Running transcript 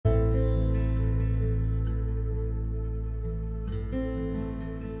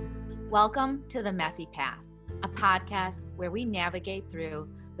Welcome to The Messy Path, a podcast where we navigate through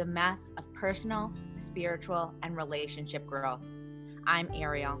the mess of personal, spiritual, and relationship growth. I'm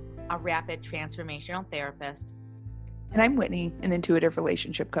Ariel, a rapid transformational therapist. And I'm Whitney, an intuitive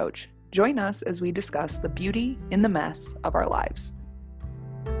relationship coach. Join us as we discuss the beauty in the mess of our lives.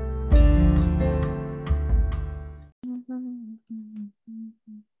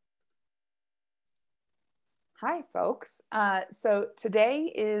 Hi, folks. So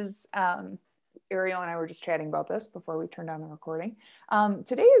today is, Ariel and I were just chatting about this before we turned on the recording.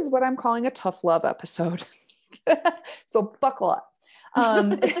 Today is what I'm calling a tough love episode. So buckle up.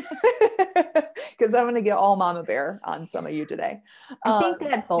 Because I'm going to get all mama bear on some of you today. I think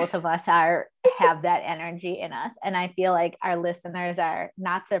that both of us have that energy in us. And I feel like our listeners are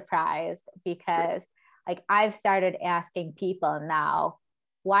not surprised because like I've started asking people now,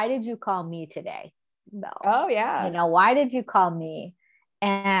 why did you call me today? No. Oh yeah. Why did you call me?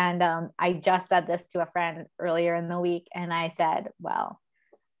 And I just said this to a friend earlier in the week and I said, well,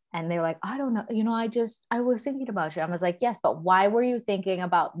 and they're like, I don't know. I was thinking about you. I was like, yes, but why were you thinking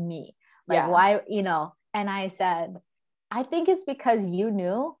about me? Like, why, and I said, I think it's because you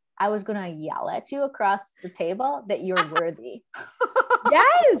knew I was going to yell at you across the table that you're worthy.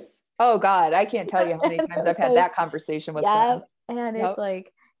 Yes. Oh God. I can't tell you how many times I've had that conversation with friends. And it's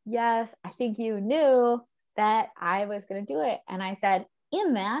like, yes, I think you knew that I was going to do it. And I said,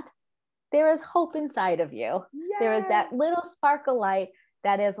 in that, there is hope inside of you. Yes. There is that little spark of light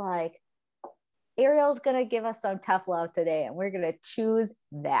that is like, Ariel's going to give us some tough love today, and we're going to choose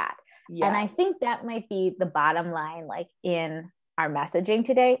that. Yes. And I think that might be the bottom line, like in our messaging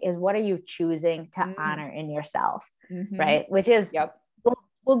today, is what are you choosing to honor in yourself, right? Which is,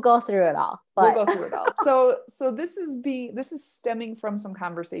 we'll go through it all. But we'll go through it all. So this is stemming from some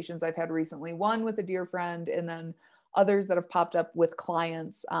conversations I've had recently, one with a dear friend, and then others that have popped up with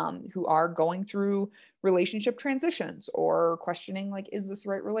clients who are going through relationship transitions or questioning, like, is this the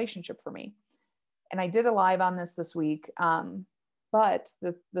right relationship for me? And I did a live on this week. But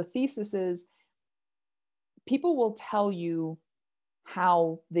the thesis is people will tell you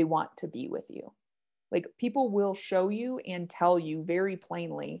how they want to be with you. Like people will show you and tell you very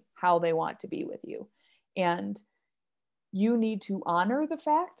plainly how they want to be with you. And you need to honor the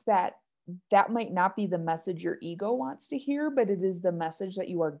fact that might not be the message your ego wants to hear, but it is the message that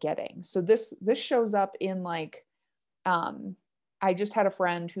you are getting. So this shows up in like, I just had a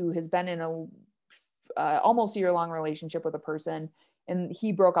friend who has been in a almost year-long relationship with a person, and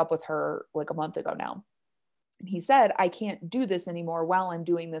he broke up with her like a month ago now. And he said, I can't do this anymore while I'm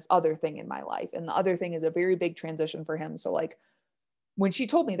doing this other thing in my life. And the other thing is a very big transition for him. So like when she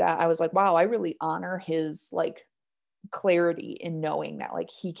told me that, I was like, wow, I really honor his like clarity in knowing that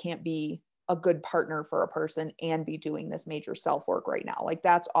like he can't be a good partner for a person and be doing this major self-work right now. Like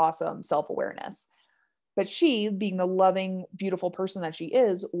that's awesome self-awareness. But she, being the loving, beautiful person that she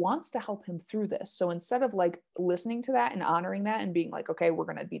is, wants to help him through this. So instead of like listening to that and honoring that and being like, okay, we're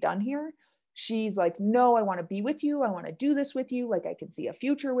going to be done here, she's like, no, I want to be with you. I want to do this with you. Like I can see a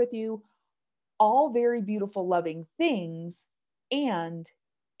future with you. All very beautiful, loving things. And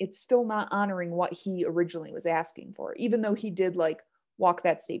it's still not honoring what he originally was asking for, even though he did like walk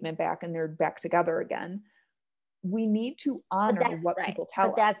that statement back and they're back together again. We need to honor what people tell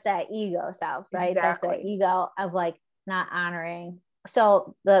us. That's that ego self, right? Exactly. That's the ego of like not honoring.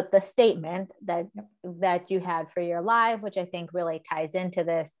 So the statement that you had for your live, which I think really ties into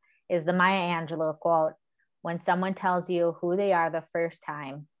this, is the Maya Angelou quote: when someone tells you who they are the first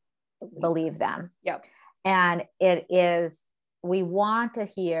time, believe them. Yep. And it is, we want to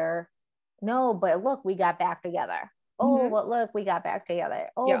hear, no, but look, we got back together. Oh, but look, we got back together.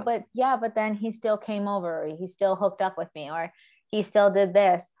 Oh, but then he still came over, or he still hooked up with me, or he still did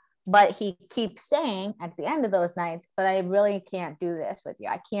this. But he keeps saying at the end of those nights, but I really can't do this with you.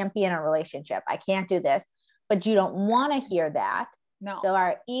 I can't be in a relationship. I can't do this. But you don't want to hear that. No. So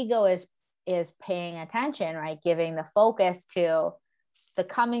our ego is paying attention, right? Giving the focus to the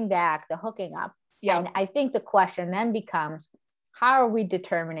coming back, the hooking up. Yeah. And I think the question then becomes, how are we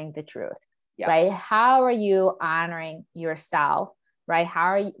determining the truth? Yep. Right? How are you honoring yourself?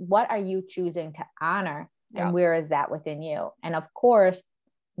 Right? What are you choosing to honor? And where is that within you? And of course,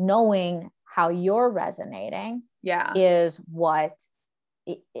 knowing how you're resonating is what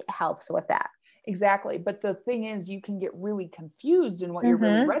it helps with that. Exactly. But the thing is, you can get really confused in what you're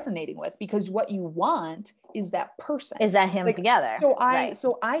really resonating with, because what you want is that person. Is that him together?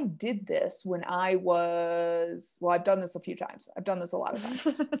 So I did this when I was, I've done this a few times. I've done this a lot of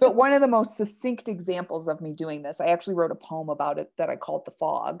times. But one of the most succinct examples of me doing this, I actually wrote a poem about it that I called The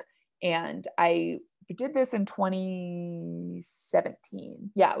Fog. And I I did this in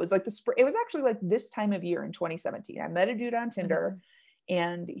 2017. Yeah, it was like the spring. It was actually like this time of year in 2017. I met a dude on Tinder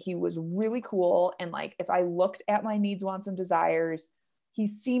and he was really cool. And like, if I looked at my needs, wants, and desires, he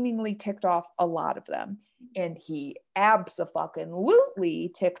seemingly ticked off a lot of them. And he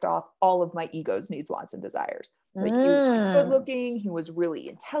abso-fucking-lutely ticked off all of my ego's needs, wants, and desires. Like, he was good looking. He was really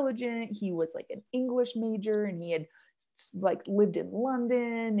intelligent. He was like an English major and he had like lived in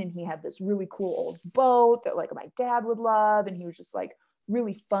London and he had this really cool old boat that like my dad would love. And he was just like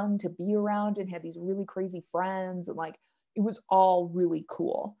really fun to be around and had these really crazy friends. And like, it was all really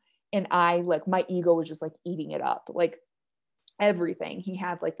cool. And I like, my ego was just like eating it up. Like everything. He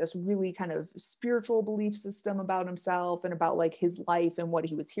had like this really kind of spiritual belief system about himself and about like his life and what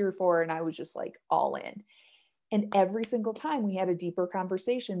he was here for. And I was just like all in. And every single time we had a deeper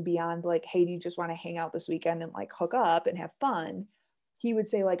conversation beyond like, hey, do you just want to hang out this weekend and like hook up and have fun? He would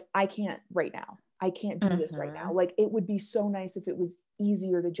say like, I can't right now. I can't do this right now. Like, it would be so nice if it was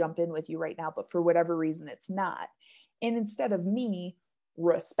easier to jump in with you right now, but for whatever reason, it's not. And instead of me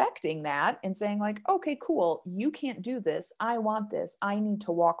respecting that and saying like, okay, cool, you can't do this. I want this. I need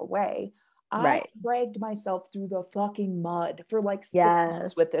to walk away. I dragged myself through the fucking mud for like 6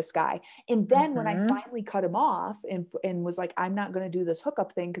 months with this guy. And then when I finally cut him off and was like, I'm not going to do this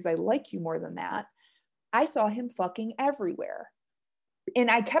hookup thing because I like you more than that, I saw him fucking everywhere. And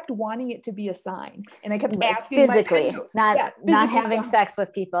I kept wanting it to be a sign. And I kept asking physically, not having sex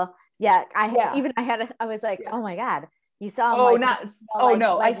with people. Yeah. I was like, oh my God. You saw him.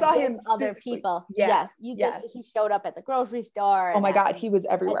 I saw him other people. Yes. He showed up at the grocery store. Oh my God. He was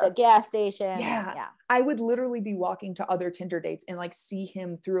everywhere. At the gas station. Yeah. I would literally be walking to other Tinder dates and like see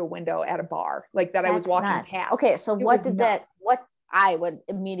him through a window at a bar, like that. I was walking past. Okay. So what I would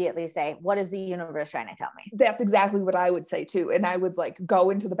immediately say, what is the universe trying to tell me? That's exactly what I would say too. And I would like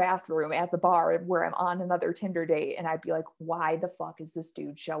go into the bathroom at the bar where I'm on another Tinder date. And I'd be like, why the fuck is this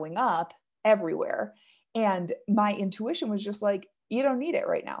dude showing up everywhere? And my intuition was just like, you don't need it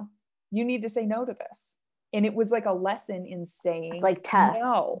right now. You need to say no to this. And it was like a lesson in saying, it's like test.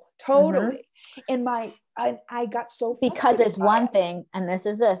 No, totally. And I got so because it's one thing, and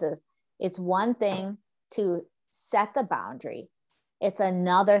it's one thing to set the boundary. It's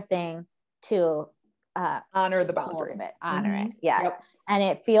another thing to honor the boundary. Honor it. Yes. Yep. And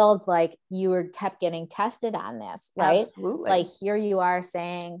it feels like you kept getting tested on this, right? Absolutely. Like here you are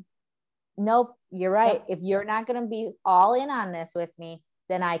saying, nope, you're right. If you're not going to be all in on this with me,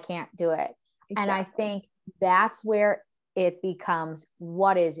 then I can't do it. Exactly. And I think that's where it becomes,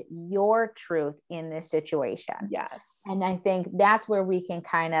 what is your truth in this situation? Yes. And I think that's where we can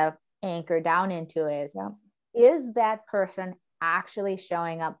kind of anchor down into is that person actually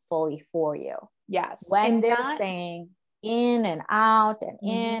showing up fully for you? Yes. When they're saying in and out and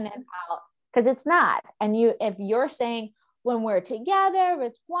in and out, because it's not. And if you're saying, when we're together,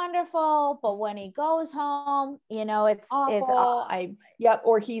 it's wonderful. But when he goes home, it's awful.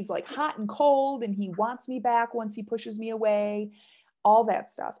 Or he's like hot and cold and he wants me back once he pushes me away, all that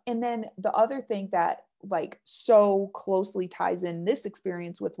stuff. And then the other thing that like so closely ties in this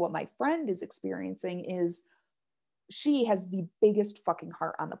experience with what my friend is experiencing is she has the biggest fucking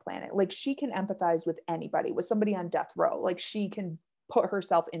heart on the planet. Like she can empathize with anybody, with somebody on death row. Like she can put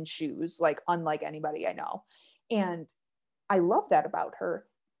herself in shoes, like unlike anybody I know. And I love that about her,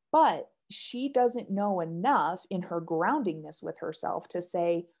 but she doesn't know enough in her groundingness with herself to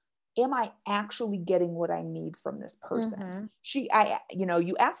say, am I actually getting what I need from this person? You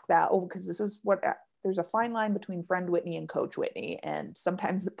ask that, because this is what, there's a fine line between friend Whitney and coach Whitney, and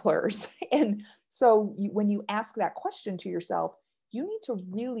sometimes it blurs. And so when you ask that question to yourself, you need to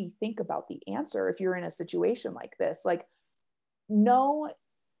really think about the answer. If you're in a situation like this, like, no,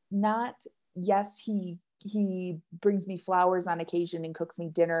 not yes, he brings me flowers on occasion and cooks me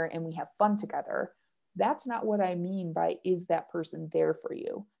dinner and we have fun together. That's not what I mean by, is that person there for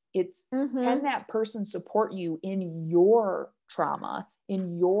you? It's, can that person support you in your trauma,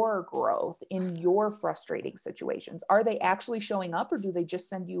 in your growth, in your frustrating situations? Are they actually showing up, or do they just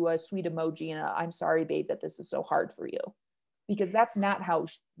send you a sweet emoji and I'm sorry, babe, that this is so hard for you? Because that's not how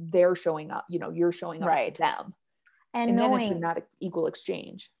they're showing up. You're showing up for them. And knowing, then it's not an equal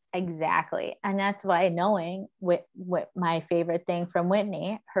exchange. Exactly. And that's why knowing what my favorite thing from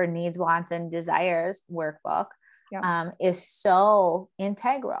Whitney, her needs, wants, and desires workbook, is so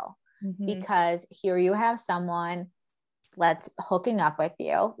integral, because here you have someone hooking up with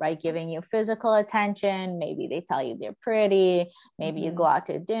you, right? Giving you physical attention. Maybe they tell you they're pretty. Maybe you go out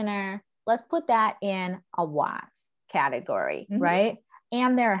to dinner. Let's put that in a wants category, right?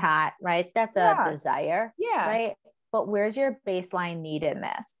 And they're hot, right? That's a desire, right? But where's your baseline need in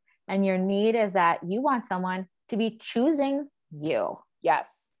this? And your need is that you want someone to be choosing you.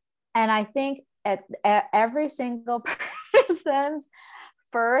 Yes. And I think at every single person's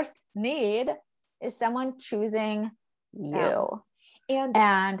first need is someone choosing you.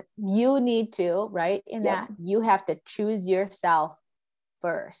 And you need to, right? In that you have to choose yourself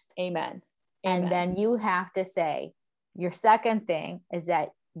first. Amen. And then you have to say, your second thing is that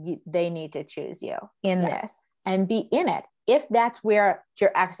they need to choose you in this and be in it. If that's where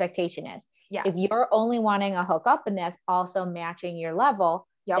your expectation is. Yes. If you're only wanting a hookup and that's also matching your level,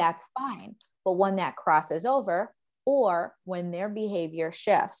 that's fine. But when that crosses over, or when their behavior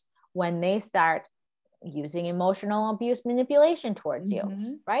shifts, when they start using emotional abuse manipulation towards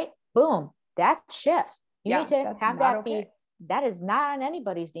you, right? Boom, that shifts. You need to have that be, that is not on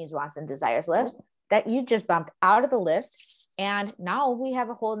anybody's needs, wants, and desires list. That you just bumped out of the list. And now we have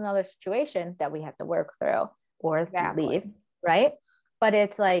a whole nother situation that we have to work through or leave, right? But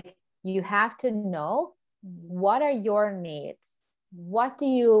it's like, you have to know, what are your needs? What do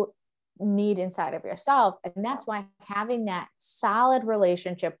you need inside of yourself? And that's why having that solid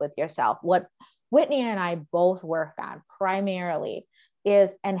relationship with yourself, what Whitney and I both work on primarily,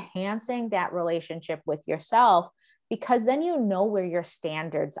 is enhancing that relationship with yourself, because then you know where your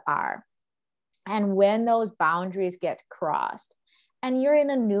standards are. And when those boundaries get crossed and you're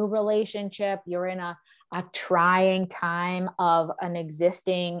in a new relationship, you're in a trying time of an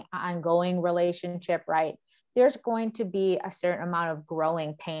existing ongoing relationship, right? There's going to be a certain amount of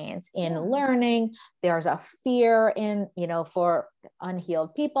growing pains in learning. There's a fear in, for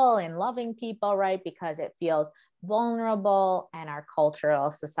unhealed people and loving people, right? Because it feels vulnerable and our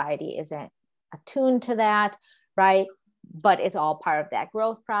cultural society isn't attuned to that, right? But it's all part of that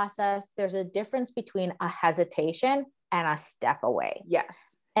growth process. There's a difference between a hesitation and a step away.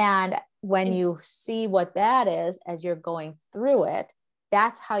 Yes. And when you see what that is as you're going through it,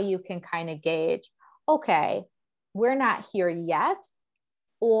 that's how you can kind of gauge, okay, we're not here yet,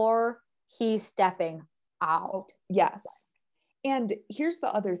 or he's stepping out. Yes. And here's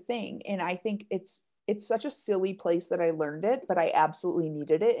the other thing. And I think it's such a silly place that I learned it, but I absolutely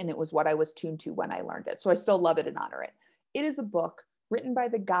needed it. And it was what I was tuned to when I learned it. So I still love it and honor it. It is a book written by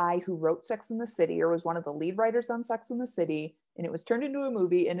the guy who wrote Sex and the City, or was one of the lead writers on Sex and the City. And it was turned into a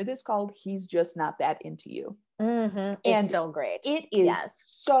movie, and it is called He's Just Not That Into You. It's so great. It is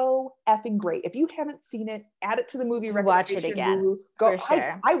so effing great. If you haven't seen it, add it to the movie recommendation. Watch it again. Go.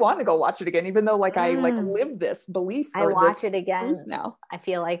 Sure. I want to go watch it again, even though I live this belief. I watch it again now. I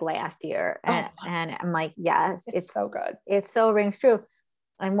feel like last year, and I'm like, yes, it's so good. It so rings true.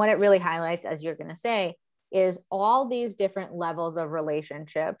 And what it really highlights, as you're going to say, is all these different levels of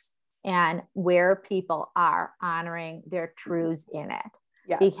relationships and where people are honoring their truths in it.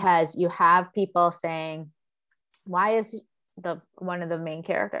 Yes. Because you have people saying, why is one of the main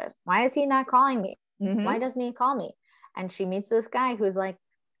characters, why is he not calling me? Why doesn't he call me? And she meets this guy who's like,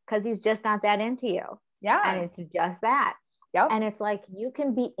 because he's just not that into you. Yeah. And it's just that. Yep. And it's like, you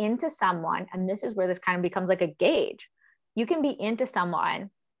can be into someone, and this is where this kind of becomes like a gauge. You can be into someone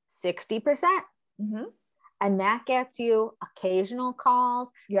 60%. And that gets you occasional calls.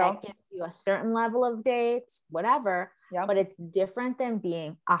 That gets you a certain level of dates, whatever. But it's different than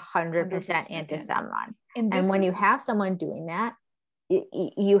being 100% into someone. And when you have someone doing that,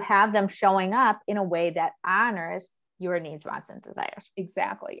 you have them showing up in a way that honors your needs, wants, and desires.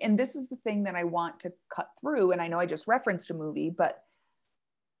 Exactly. And this is the thing that I want to cut through. And I know I just referenced a movie, but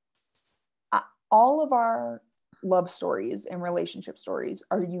all of our love stories and relationship stories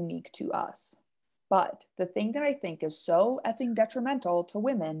are unique to us. But the thing that I think is so effing detrimental to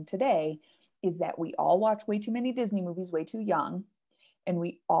women today is that we all watch way too many Disney movies way too young. And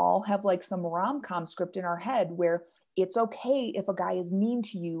we all have some rom-com script in our head where it's okay if a guy is mean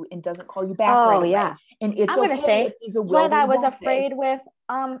to you and doesn't call you back right away. Yeah. And it's I'm okay say, if he's a what I was afraid with,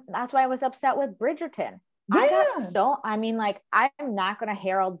 that's why I was upset with Bridgerton. Yeah. I'm not going to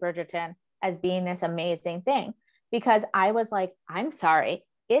herald Bridgerton as being this amazing thing, because I was like, I'm sorry,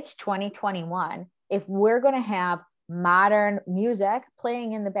 it's 2021. If we're going to have modern music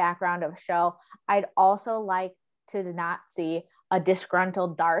playing in the background of a show, I'd also like to not see a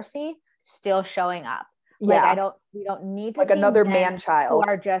disgruntled Darcy still showing up. Yeah. We don't need to see another man child who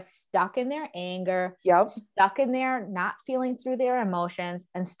are just stuck in their anger, stuck in their not feeling through their emotions,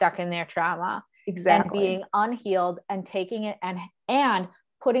 and stuck in their trauma. Exactly. And being unhealed and taking it and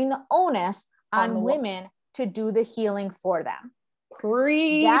putting the onus on women to do the healing for them.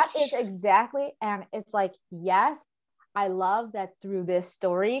 Preach. That is exactly. And it's like, yes, I love that through this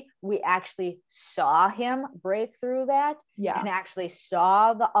story, we actually saw him break through that and actually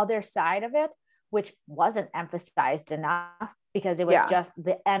saw the other side of it. which wasn't emphasized enough because it was just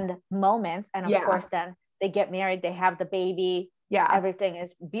the end moments. And of course, then they get married, they have the baby. Yeah. Everything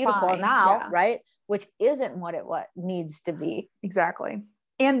is beautiful now, right? Which isn't what it needs to be. Exactly.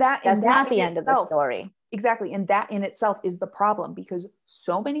 And that's not the end of the story. Exactly. And that in itself is the problem, because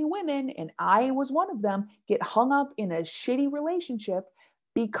so many women, and I was one of them, get hung up in a shitty relationship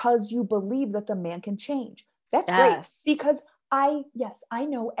because you believe that the man can change. That's great, because I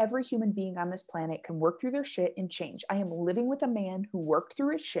know every human being on this planet can work through their shit and change. I am living with a man who worked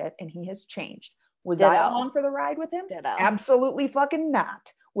through his shit and he has changed. Was I along for the ride with him? Absolutely fucking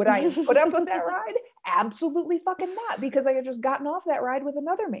not. Would I have put up with that ride? Absolutely fucking not, because I had just gotten off that ride with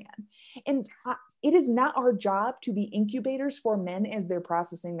another man. And it is not our job to be incubators for men as they're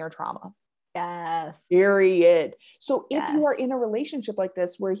processing their trauma. Yes. Period. So if you are in a relationship like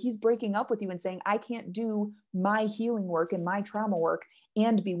this, where he's breaking up with you and saying, I can't do my healing work and my trauma work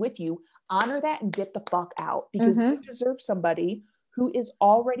and be with you, honor that and get the fuck out, because you deserve somebody who is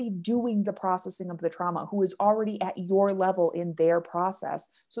already doing the processing of the trauma, who is already at your level in their process,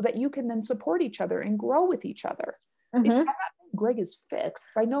 so that you can then support each other and grow with each other. I'm not saying Greg is fixed.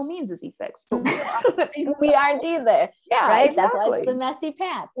 By no means is he fixed, but we aren't either. Yeah, right. Exactly. That's why it's the messy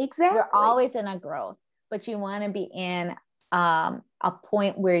path. Exactly. You're always in a growth, but you want to be in a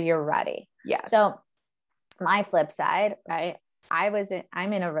point where you're ready. Yes. So my flip side, right?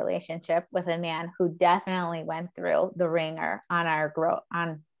 I'm in a relationship with a man who definitely went through the ringer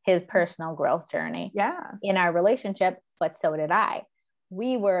on his personal growth journey. Yeah. In our relationship, but so did I.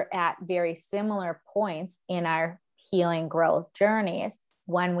 We were at very similar points in our healing growth journeys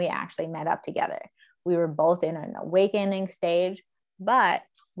when we actually met up together. We were both in an awakening stage, but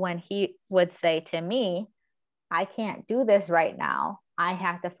when he would say to me, I can't do this right now, I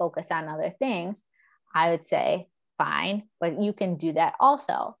have to focus on other things, I would say, fine, but you can do that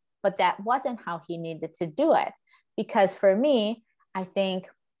also. But that wasn't how he needed to do it. Because for me, I think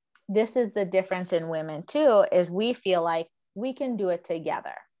this is the difference in women too, is we feel like we can do it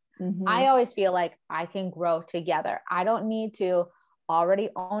together. I always feel like I can grow together. I don't need to already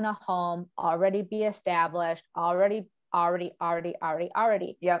own a home, already be established, already.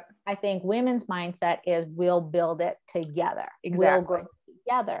 Yep. I think women's mindset is we'll build it together. Exactly. We'll grow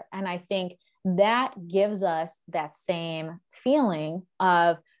together. And I think that gives us that same feeling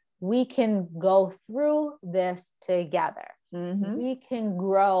of we can go through this together. We can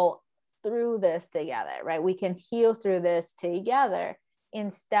grow through this together, right? We can heal through this together,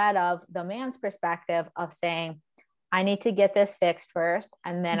 instead of the man's perspective of saying, I need to get this fixed first,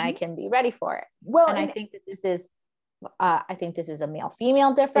 and then I can be ready for it. Well, and I think that this is a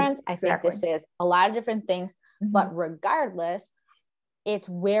male-female difference. Exactly. I think this is a lot of different things, but regardless, it's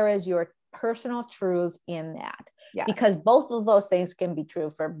where is your personal truth in that? Yes. Because both of those things can be true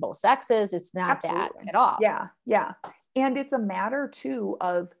for both sexes. It's not that at all. Yeah. Yeah. And it's a matter too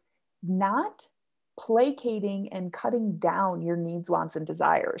of not placating and cutting down your needs, wants, and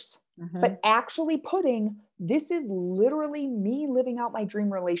desires, but actually putting, this is literally me living out my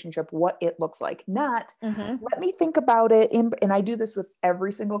dream relationship, what it looks like. Not, let me think about it. And I do this with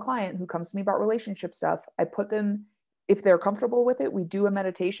every single client who comes to me about relationship stuff. I put them, if they're comfortable with it, we do a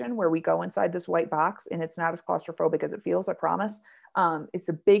meditation where we go inside this white box, and it's not as claustrophobic as it feels, I promise. It's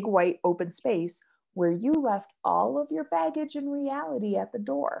a big white open space where you left all of your baggage and reality at the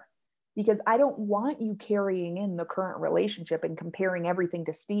door. Because I don't want you carrying in the current relationship and comparing everything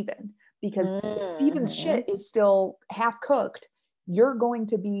to Steven, because Steven's shit is still half cooked. You're going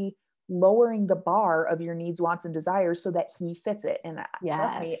to be lowering the bar of your needs, wants, and desires so that he fits it. And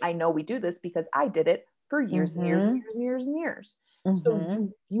trust me, I know we do this because I did it for years and years and years and years and years. So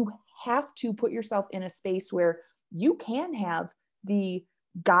you have to put yourself in a space where you can have the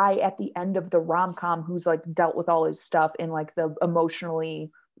guy at the end of the rom-com who's like dealt with all his stuff in like the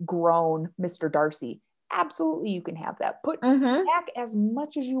emotionally grown Mr. Darcy. Absolutely, you can have that. Put back as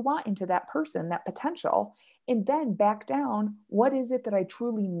much as you want into that person, that potential, and then back down. What is it that I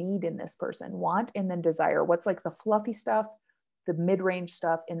truly need in this person? Want, and then desire. What's like the fluffy stuff, the mid-range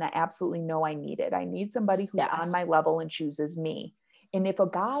stuff, and the absolutely no, I need it. I need somebody who's on my level and chooses me. And if a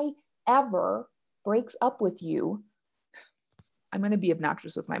guy ever breaks up with you, I'm going to be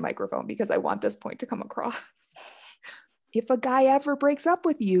obnoxious with my microphone because I want this point to come across. If a guy ever breaks up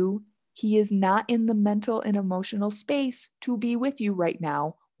with you, he is not in the mental and emotional space to be with you right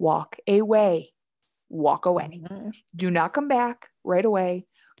now. Walk away. Walk away. Do not come back right away.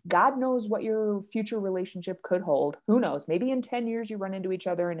 God knows what your future relationship could hold. Who knows? Maybe in 10 years you run into each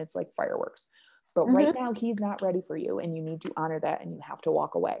other and it's like fireworks. But right now he's not ready for you, and you need to honor that, and you have to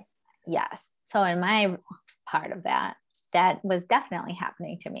walk away. Yes. So in my part of that, that was definitely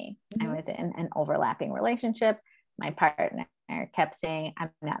happening to me. I was in an overlapping relationship. My partner kept saying,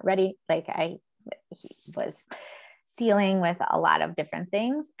 I'm not ready. Like he was dealing with a lot of different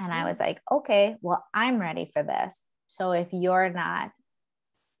things. And I was like, okay, well, I'm ready for this. So if you're not,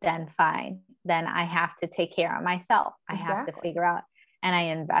 then fine. Then I have to take care of myself. I have to figure out. And I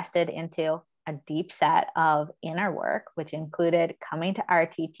invested into a deep set of inner work, which included coming to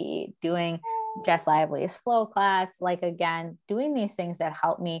RTT, doing Jess Lively's flow class, like, again, doing these things that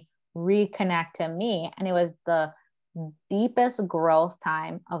helped me reconnect to me. And it was the deepest growth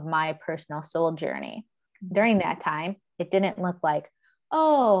time of my personal soul journey. During that time, it didn't look like,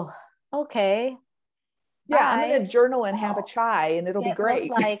 oh, okay. Yeah, I'm going to journal and have a chai and it'll be great.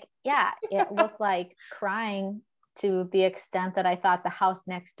 It looked like crying to the extent that I thought the house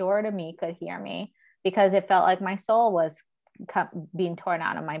next door to me could hear me, because it felt like my soul was being torn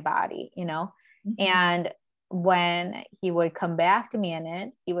out of my body, you know? And when he would come back to me in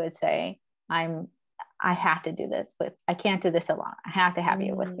it, he would say, I have to do this, but I can't do this alone. I have to have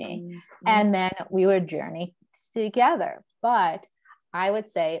you with me. And then we would journey together. But I would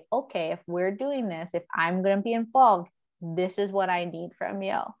say, okay, if we're doing this, if I'm going to be involved, this is what I need from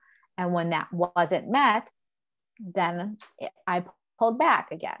you. And when that wasn't met, then I pulled back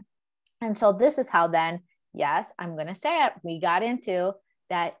again. And so this is how then, yes, I'm going to say it, we got into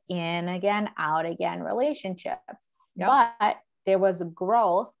that in again, out again relationship. But there was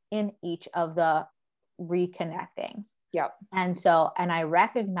growth in each of the reconnectings. And I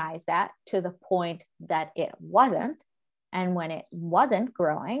recognized that to the point that it wasn't. And when it wasn't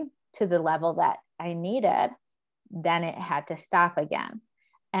growing to the level that I needed, then it had to stop again.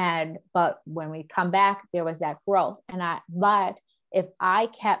 But when we come back, there was that growth. But if I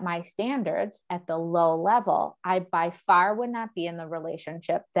kept my standards at the low level, I by far would not be in the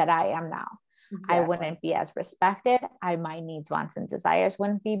relationship that I am now. I wouldn't be as respected. My needs, wants, and desires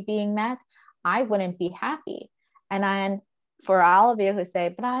wouldn't be being met. I wouldn't be happy. And then for all of you who say,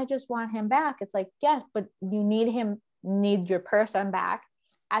 but I just want him back, it's like, yes, but you need your person back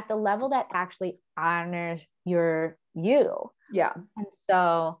at the level that actually honors you. And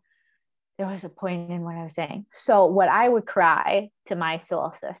so there was a point in what I was saying. So what I would cry to my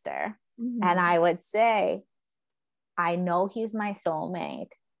soul sister, and I would say, I know he's my soulmate.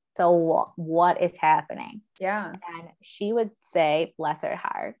 So what is happening? And she would say, bless her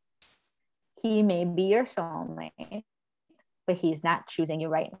heart, he may be your soulmate, but he's not choosing you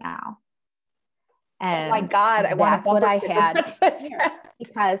right now. And oh my God, I want to bumper what I had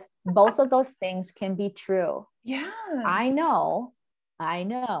because both of those things can be true. I know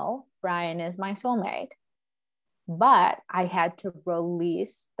Brian is my soulmate, but I had to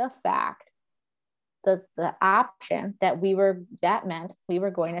release the fact that the option that meant we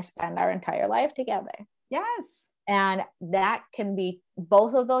were going to spend our entire life together. And that can be,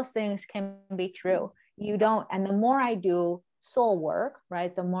 both of those things can be true. And the more I do soul work,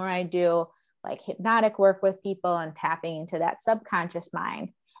 right? The more I do like hypnotic work with people and tapping into that subconscious mind.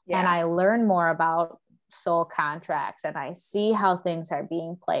 And I learn more about soul contracts and I see how things are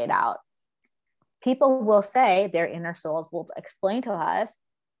being played out. People will say, their inner souls will explain to us,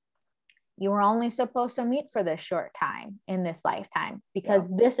 you were only supposed to meet for this short time in this lifetime because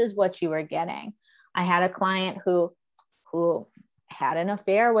this is what you were getting. I had a client who had an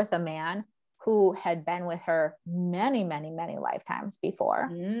affair with a man who had been with her many, many, many lifetimes before.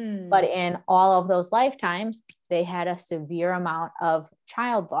 But in all of those lifetimes, they had a severe amount of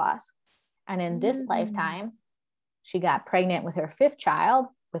child loss. And in this lifetime, she got pregnant with her 5th child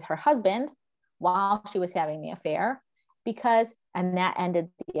with her husband while she was having the affair and that ended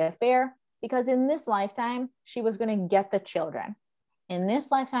the affair because in this lifetime, she was going to get the children. In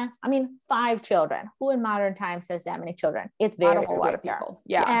this lifetime, 5 children. Who in modern times has that many children? It's very, a whole lot of people.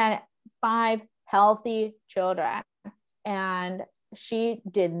 And 5 healthy children. And she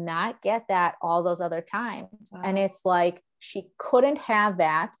did not get that all those other times. And it's like, she couldn't have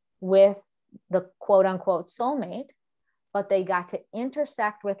that with the quote unquote soulmate, but they got to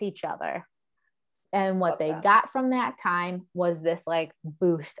intersect with each other. And what they got from that time was this like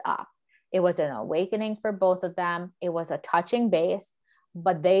boost up. It was an awakening for both of them. It was a touching base,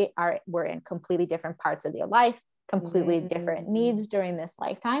 but were in completely different parts of their life, completely different needs during this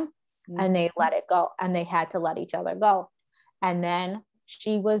lifetime. And they let it go and they had to let each other go. And then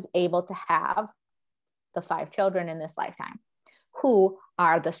she was able to have the 5 children in this lifetime who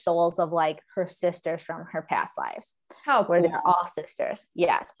are the souls of like her sisters from her past lives. How cool. Where they're all sisters.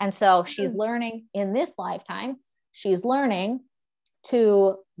 Yes. And so she's learning in this lifetime, she's learning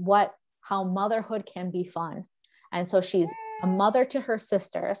how motherhood can be fun. And so she's a mother to her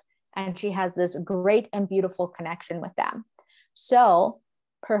sisters and she has this great and beautiful connection with them. So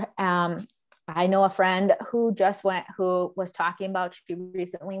I know a friend who was talking about, she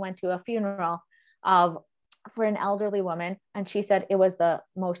recently went to a funeral for an elderly woman. And she said it was the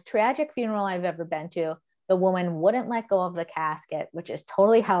most tragic funeral I've ever been to. The woman wouldn't let go of the casket, which is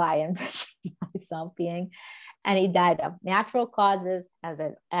totally how I envision myself being. And he died of natural causes at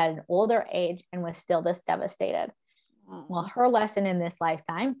an older age and was still this devastated. Well, her lesson in this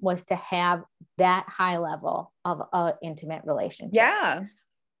lifetime was to have that high level of an intimate relationship. Yeah.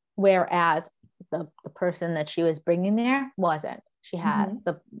 Whereas the person that she was bringing there wasn't. She had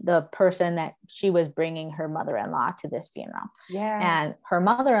the person that she was bringing, her mother-in-law, to this funeral. Yeah. And her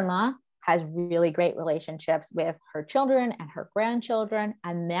mother-in-law has really great relationships with her children and her grandchildren.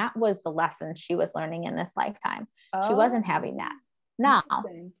 And that was the lesson she was learning in this lifetime. She wasn't having that. Now,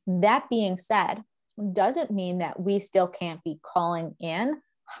 that being said, doesn't mean that we still can't be calling in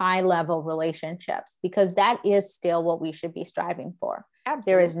high level relationships, because that is still what we should be striving for.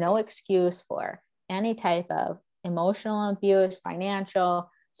 Absolutely. There is no excuse for any type of emotional abuse,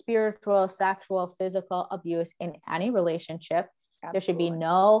 financial, spiritual, sexual, physical abuse in any relationship. Absolutely. There should be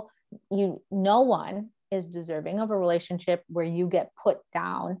no one is deserving of a relationship where you get put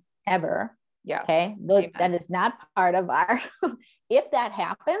down ever. Yes. Okay. That is not part of our, if that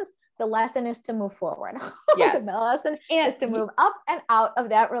happens, the lesson is to move forward. Yes. The lesson is to move up and out of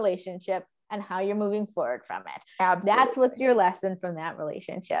that relationship and how you're moving forward from it. Absolutely. That's what your lesson from that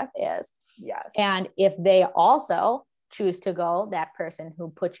relationship is. Yes. And if they also choose to go, that person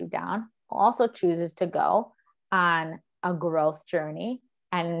who put you down also chooses to go on a growth journey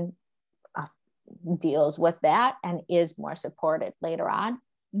and deals with that and is more supported later on,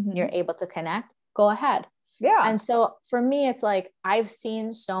 you're able to connect, go ahead. Yeah. And so for me, it's like, I've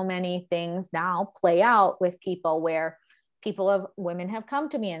seen so many things now play out with people where women have come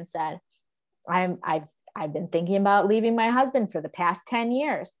to me and said, I've been thinking about leaving my husband for the past 10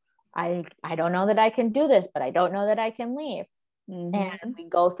 years. I don't know that I can do this, but I don't know that I can leave. And we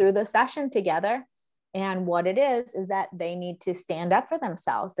go through the session together. And what it is that they need to stand up for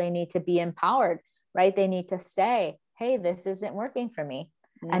themselves. They need to be empowered, right? They need to say, hey, this isn't working for me.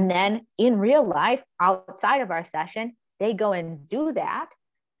 And then in real life, outside of our session, they go and do that.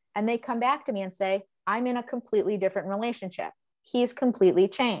 And they come back to me and say, I'm in a completely different relationship. He's completely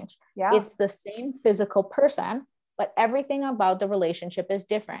changed. Yeah. It's the same physical person, but everything about the relationship is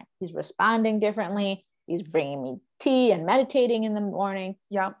different. He's responding differently. He's bringing me tea and meditating in the morning.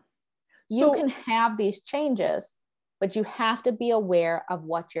 Yeah. You can have these changes, but you have to be aware of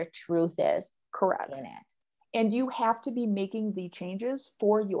what your truth is. Correct. In it. And you have to be making the changes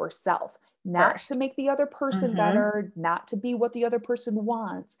for yourself, not to make the other person better, not to be what the other person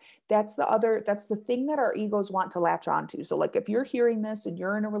wants. That's the thing that our egos want to latch onto. So like if you're hearing this and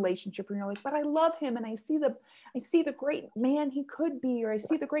you're in a relationship and you're like, but I love him and I see the great man he could be, or I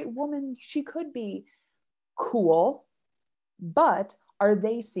see the great woman she could be. Cool. But are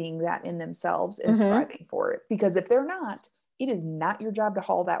they seeing that in themselves and striving for it? Because if they're not, it is not your job to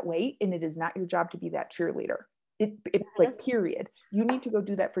haul that weight, and it is not your job to be that cheerleader. Like, period. You need to go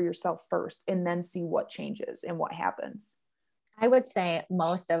do that for yourself first and then see what changes and what happens. I would say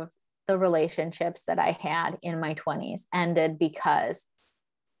most of the relationships that I had in my 20s ended because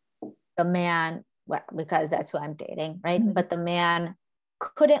because that's who I'm dating, right? But the man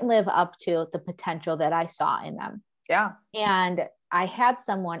couldn't live up to the potential that I saw in them. Yeah. And I had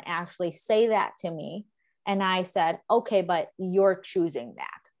someone actually say that to me. And I said, okay, but you're choosing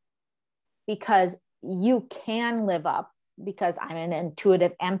that because you can live up, because I'm an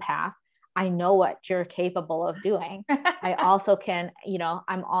intuitive empath. I know what you're capable of doing. I also can,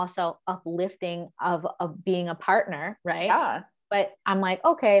 I'm also uplifting of being a partner. Right. Yeah. But I'm like,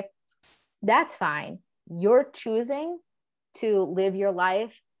 okay, that's fine. You're choosing to live your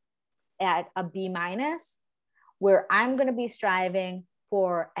life at a B-, where I'm going to be striving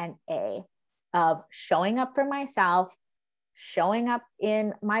for an A, of showing up for myself, showing up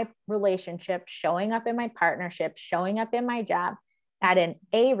in my relationship, showing up in my partnership, showing up in my job at an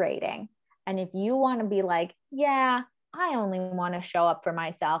A rating. And if you want to be like, yeah, I only want to show up for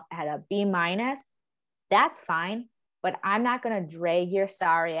myself at a B-, that's fine. But I'm not going to drag your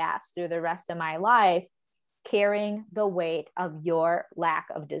sorry ass through the rest of my life carrying the weight of your lack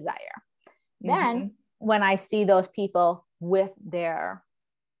of desire. Then when I see those people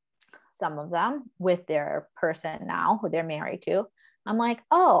some of them with their person now who they're married to, I'm like,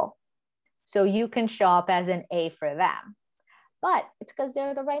 oh, so you can show up as an A for them, but it's because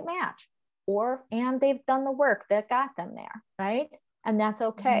they're the right match, and they've done the work that got them there. Right. And that's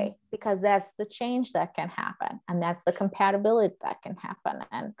okay, because that's the change that can happen. And that's the compatibility that can happen.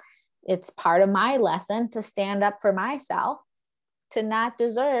 And it's part of my lesson to stand up for myself, to not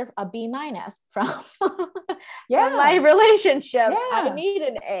deserve a B- from, from my relationship. I need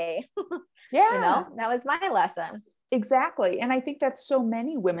an A. Yeah. That was my lesson. Exactly. And I think that's so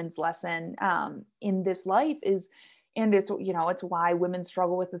many women's lesson in this life is, and it's, it's why women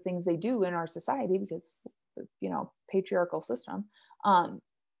struggle with the things they do in our society, because, patriarchal system.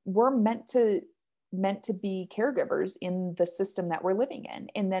 We're meant to be caregivers in the system that we're living in.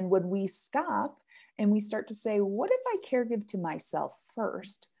 And then when we stop and we start to say, what if I caregive to myself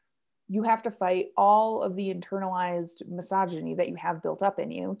first? You have to fight all of the internalized misogyny that you have built up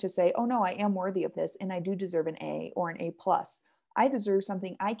in you to say, oh no, I am worthy of this. And I do deserve an A or an A+. I deserve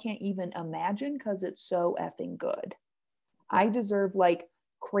something I can't even imagine because it's so effing good. I deserve like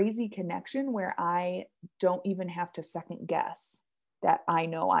crazy connection where I don't even have to second guess that I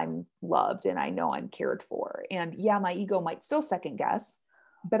know I'm loved and I know I'm cared for. And yeah, my ego might still second guess,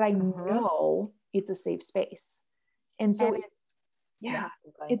 but I know it's a safe space. And so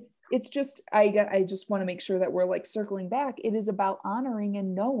it's just, I just want to make sure that we're like circling back. It is about honoring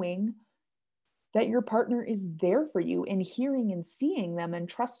and knowing that your partner is there for you and hearing and seeing them and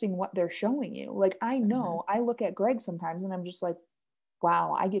trusting what they're showing you. Like, I know I look at Greg sometimes and I'm just like,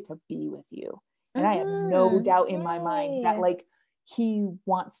 wow, I get to be with you. And I have no doubt in my mind that like, he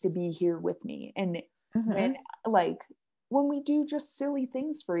wants to be here with me. And when we do just silly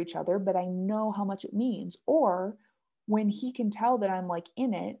things for each other, but I know how much it means, or when he can tell that I'm like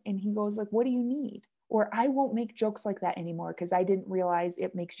in it and he goes like, what do you need? Or I won't make jokes like that anymore because I didn't realize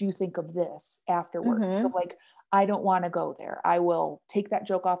it makes you think of this afterwards. So like, I don't want to go there. I will take that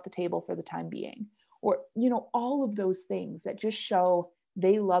joke off the table for the time being. Or, all of those things that just show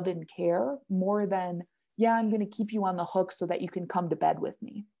they love and care more than, yeah, I'm going to keep you on the hook so that you can come to bed with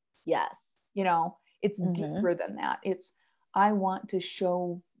me. Yes. It's deeper than that. It's, I want to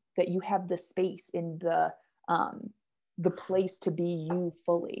show that you have the space in the place to be you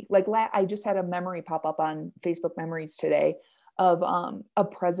fully. Like I just had a memory pop up on Facebook Memories today of a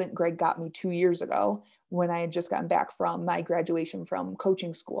present Greg got me 2 years ago when I had just gotten back from my graduation from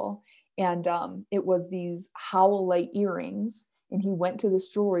coaching school. And it was these Howlite earrings. And he went to this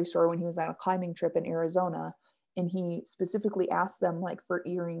jewelry store when he was on a climbing trip in Arizona. And he specifically asked them like for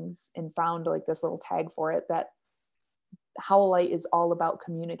earrings and found like this little tag for it that Howlite is all about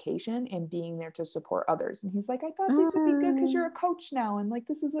communication and being there to support others. And he's like, I thought these would be good because you're a coach now. And like,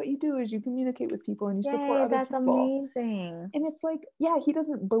 this is what you do is you communicate with people and you support other people. That's amazing. And it's like, yeah, he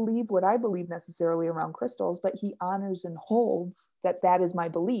doesn't believe what I believe necessarily around crystals, but he honors and holds that is my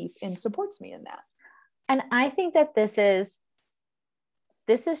belief and supports me in that. And I think that this is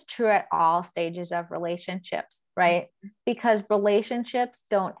true at all stages of relationships, right? Because relationships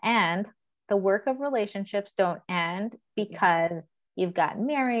don't end. The work of relationships don't end because you've gotten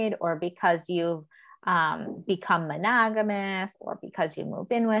married or because you've become monogamous or because you move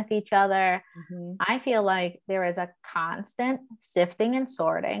in with each other. I feel like there is a constant sifting and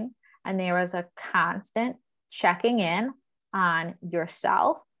sorting, and there is a constant checking in on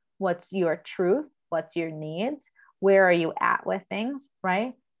yourself. What's your truth? What's your needs? Where are you at with things,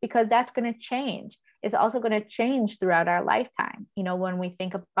 right? Because that's going to change. It's also going to change throughout our lifetime. When we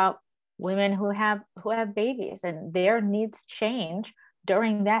think about women who have babies and their needs change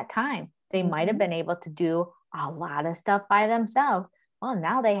during that time, they might have been able to do a lot of stuff by themselves. Well,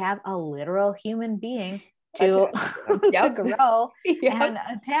 now they have a literal human being to grow and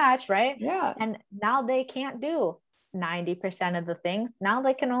attach, right? Yeah. And now they can't do 90% of the things. Now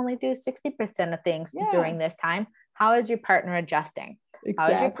they can only do 60% of things during this time. How is your partner adjusting? Exactly.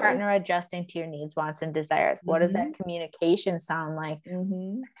 How is your partner adjusting to your needs, wants, and desires? What does that communication sound like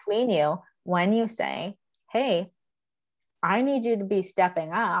between you when you say, hey, I need you to be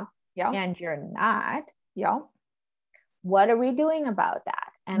stepping up and you're not? What are we doing about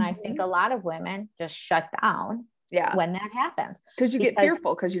that? And I think a lot of women just shut down when that happens. Because you get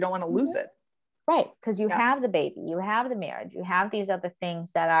fearful because you don't want to lose it. Right. Because you have the baby, you have the marriage, you have these other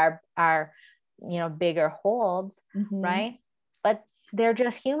things that are bigger holds, right? But they're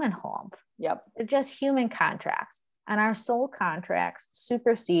just human holds. Yep. They're just human contracts. And our soul contracts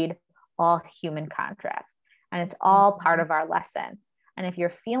supersede all human contracts. And it's all part of our lesson. And if you're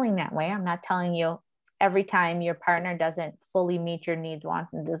feeling that way, I'm not telling you every time your partner doesn't fully meet your needs,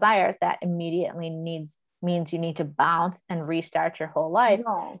 wants, and desires, that immediately means you need to bounce and restart your whole life.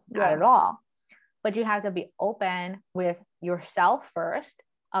 No, not at all. But you have to be open with yourself first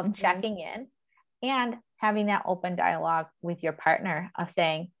of checking in and having that open dialogue with your partner of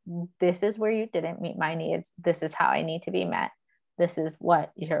saying, this is where you didn't meet my needs. This is how I need to be met. This is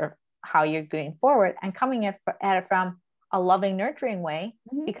how you're going forward, and coming at it from a loving, nurturing way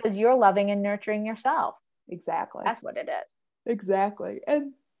Mhm. because you're loving and nurturing yourself. Exactly. That's what it is. Exactly.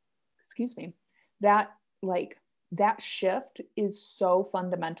 And excuse me, that like that shift is so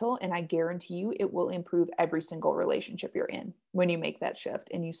fundamental, and I guarantee you it will improve every single relationship you're in when you make that shift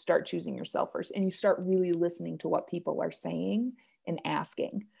and you start choosing yourself first and you start really listening to what people are saying and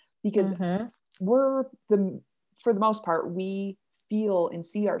asking, because we're for the most part, we feel and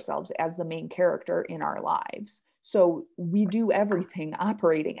see ourselves as the main character in our lives. So we do everything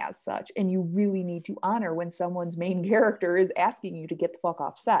operating as such. And you really need to honor when someone's main character is asking you to get the fuck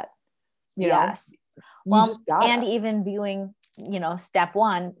off set. You know, Yes. you Well, just gotta. and even viewing, step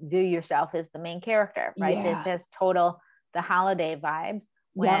one, view yourself as the main character, right? Yeah. There's total the holiday vibes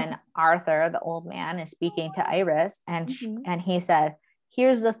when Arthur, the old man, is speaking to Iris, and and he said,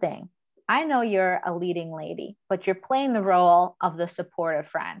 "Here's the thing. I know you're a leading lady, but you're playing the role of the supportive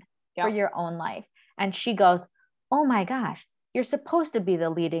friend for your own life." And she goes, "Oh my gosh, you're supposed to be the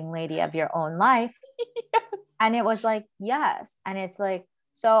leading lady of your own life." Yes. And it was like, yes. And it's like,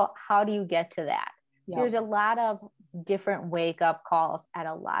 so how do you get to that? There's a lot of different wake up calls at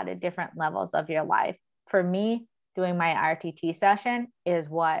a lot of different levels of your life. For me, doing my RTT session is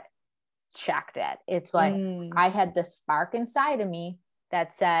what checked it. It's like I had the spark inside of me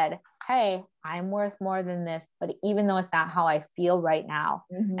that said, hey, I'm worth more than this, but even though it's not how I feel right now,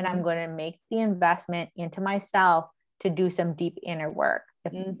 and I'm going to make the investment into myself to do some deep inner work.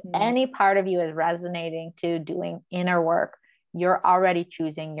 If any part of you is resonating to doing inner work, you're already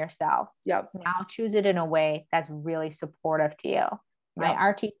choosing yourself. Yep. Now choose it in a way that's really supportive to you. My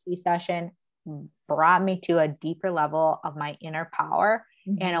RTT session brought me to a deeper level of my inner power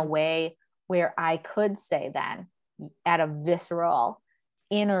in a way where I could say then at a visceral,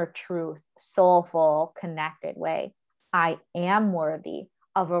 inner truth, soulful, connected way, I am worthy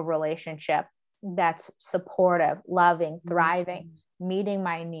of a relationship that's supportive, loving, thriving, meeting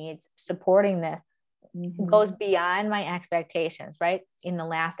my needs, supporting this. Goes beyond my expectations, right? In the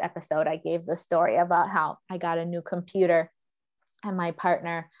last episode, I gave the story about how I got a new computer and my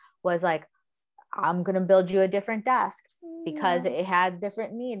partner was like, I'm going to build you a different desk because it had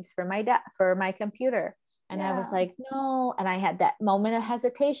different needs for my computer. And I was like, no. And I had that moment of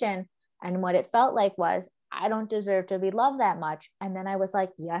hesitation. And what it felt like was, I don't deserve to be loved that much. And then I was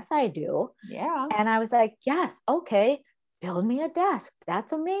like, yes, I do. Yeah. And I was like, yes, okay, build me a desk.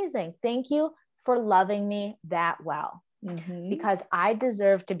 That's amazing. Thank you for loving me that well, because I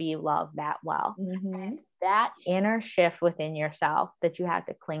deserve to be loved that well. And that inner shift within yourself that you have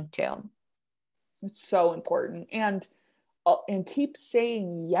to cling to. It's so important. And keep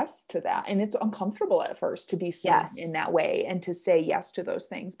saying yes to that. And it's uncomfortable at first to be seen in that way and to say yes to those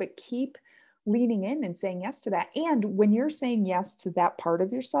things, but keep leaning in and saying yes to that. And when you're saying yes to that part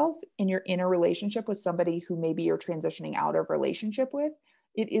of yourself and you're in a relationship with somebody who maybe you're transitioning out of relationship with,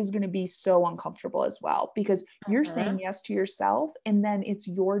 it is going to be so uncomfortable as well, because you're saying yes to yourself, and then it's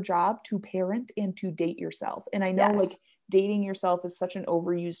your job to parent and to date yourself. And I know like dating yourself is such an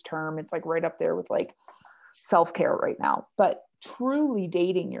overused term. It's like right up there with like self-care right now, but truly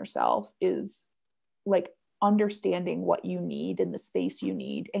dating yourself is like understanding what you need and the space you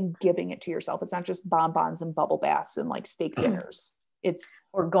need and giving it to yourself. It's not just bonbons and bubble baths and like steak dinners. It's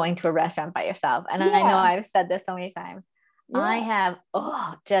or going to a restaurant by yourself. And I know I've said this so many times. I have,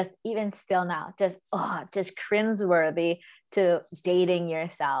 just even still now, just cringeworthy to dating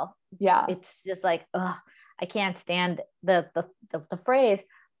yourself. Yeah. It's just like, I can't stand the phrase,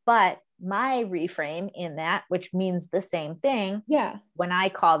 but my reframe in that, which means the same thing. Yeah. When I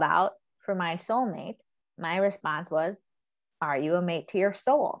called out for my soulmate, my response was, are you a mate to your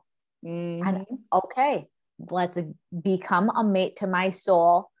soul? And okay, let's become a mate to my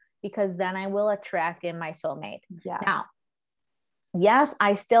soul, because then I will attract in my soulmate. Yes. Now, yes,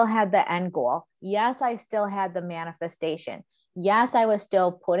 I still had the end goal. Yes, I still had the manifestation. Yes, I was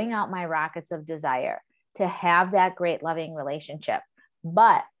still putting out my rockets of desire to have that great loving relationship.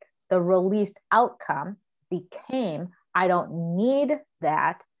 But the released outcome became, I don't need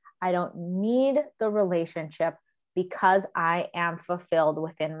that. I don't need the relationship because I am fulfilled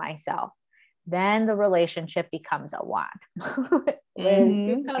within myself. Then the relationship becomes a want.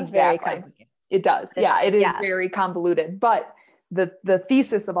 It becomes very complicated. It does. Yeah, it is very convoluted. But the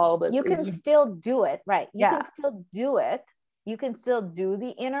thesis of all of this, you can still do it, right? You can still do it. You can still do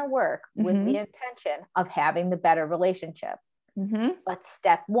the inner work with the intention of having the better relationship. But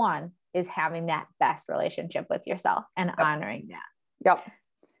step one is having that best relationship with yourself and honoring that. Yep.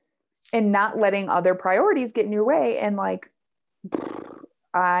 And not letting other priorities get in your way. And like,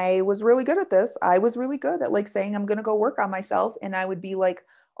 I was really good at this. I was really good at like saying, I'm going to go work on myself. And I would be like,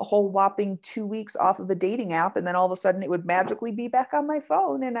 a whole whopping 2 weeks off of a dating app. And then all of a sudden it would magically be back on my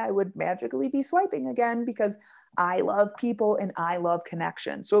phone and I would magically be swiping again because I love people and I love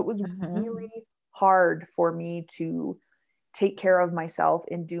connection. So it was really hard for me to take care of myself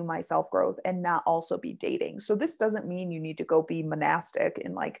and do my self-growth and not also be dating. So this doesn't mean you need to go be monastic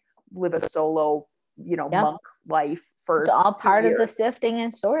and like live a solo, monk life for it's all part of the years. Sifting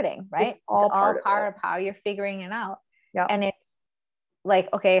and sorting, right? It's all part of how you're figuring it out. Yeah. And it's like,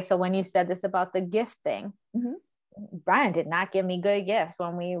 okay, so when you said this about the gift thing, Brian did not give me good gifts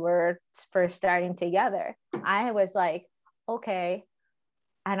when we were first starting together. I was like, okay.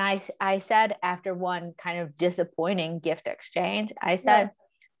 And I said, after one kind of disappointing gift exchange, I said,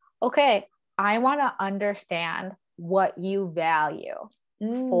 okay, I want to understand what you value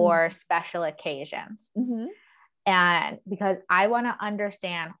for special occasions. And because I want to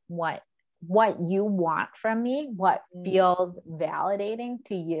understand what you want from me, what feels validating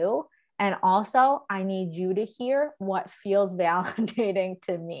to you. And also I need you to hear what feels validating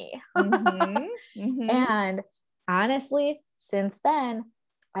to me. And honestly, since then,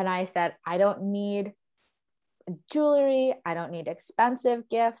 and I said, I don't need jewelry. I don't need expensive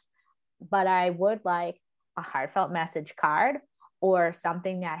gifts, but I would like a heartfelt message card or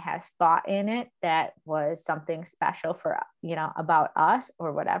something that has thought in it that was something special for, about us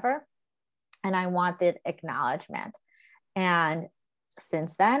or whatever. And I wanted acknowledgement. And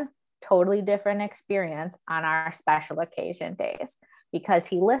since then, totally different experience on our special occasion days because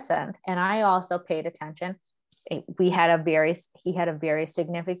he listened and I also paid attention. He had a very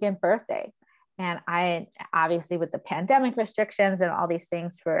significant birthday. And I obviously with the pandemic restrictions and all these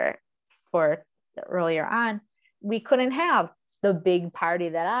things for earlier on, we couldn't have the big party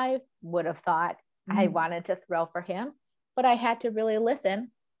that I would have thought I wanted to throw for him, but I had to really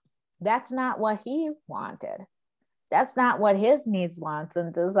listen. That's not what he wanted. That's not what his needs, wants,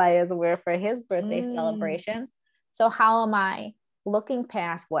 and desires were for his birthday celebrations. So how am I looking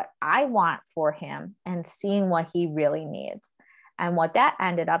past what I want for him and seeing what he really needs? And what that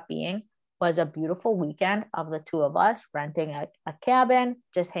ended up being was a beautiful weekend of the two of us renting a cabin,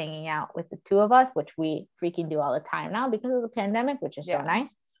 just hanging out with the two of us, which we freaking do all the time now because of the pandemic, which is so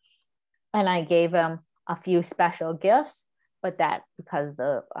nice. And I gave him a few special gifts, but that because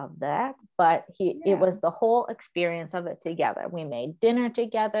of that, but it was the whole experience of it together. We made dinner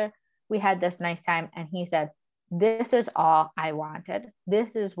together. We had this nice time. And he said, this is all I wanted.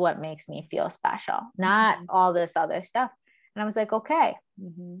 This is what makes me feel special, not all this other stuff. And I was like, okay.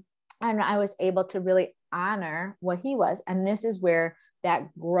 And I was able to really honor what he was. And this is where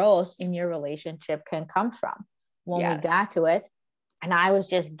that growth in your relationship can come from. When we got to it, and I was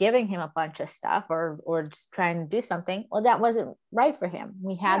just giving him a bunch of stuff or just trying to do something, well, that wasn't right for him.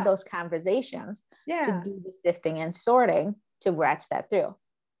 We had those conversations to do the sifting and sorting to watch that through.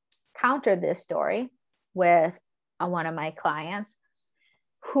 Counter this story with one of my clients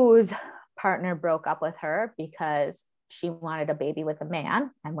whose partner broke up with her because she wanted a baby with a man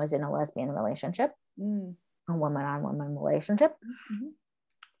and was in a lesbian relationship, a woman-on-woman relationship.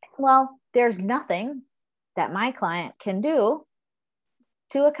 Well, there's nothing that my client can do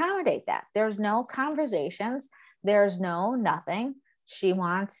to accommodate that. There's no conversations. There's no nothing. She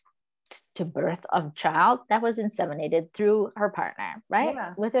wants to birth a child that was inseminated through her partner, right?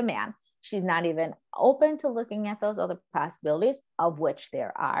 With a man. She's not even open to looking at those other possibilities, of which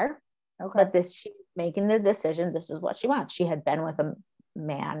there are. But she's making the decision. This is what she wants. She had been with a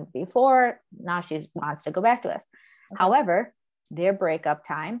man before. Now she wants to go back to us. However, their breakup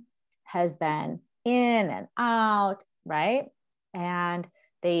time has been in and out, right? And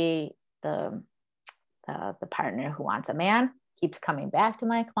the partner who wants a man keeps coming back to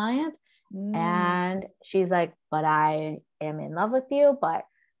my client. And she's like, but I am in love with you, but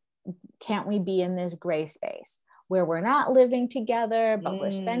can't we be in this gray space where we're not living together, but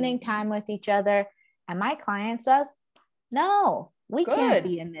we're spending time with each other? And my client says, no, we can't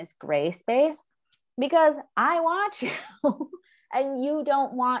be in this gray space because I want you and you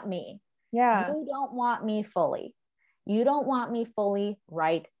don't want me. You don't want me fully. You don't want me fully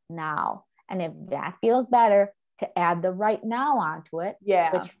right now. And if that feels better, to add the right now onto it,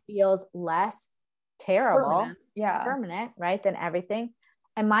 which feels less terrible, permanent, right, than everything.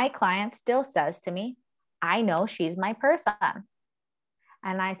 And my client still says to me, I know she's my person.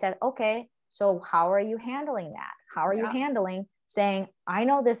 And I said, okay, so how are you handling that? How are you handling saying, I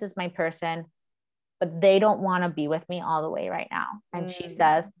know this is my person, but they don't want to be with me all the way right now? And she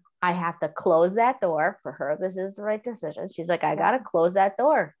says, I have to close that door. For her, this is the right decision. She's like, I got to close that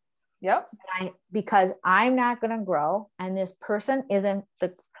door. Because I'm not going to grow. And this person isn't,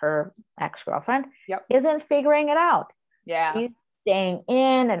 her ex-girlfriend isn't figuring it out. She's staying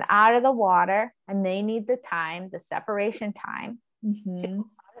in and out of the water, and they need the time, the separation time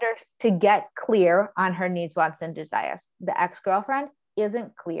to get clear on her needs, wants, and desires. The ex-girlfriend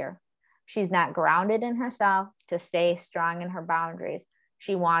isn't clear. She's not grounded in herself to stay strong in her boundaries.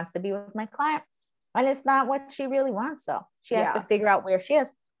 She wants to be with my client, and it's not what she really wants. So she has to figure out where she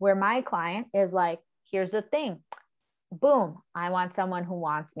is, where my client is like, here's the thing. Boom. I want someone who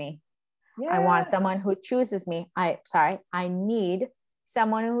wants me. I want someone who chooses me. I need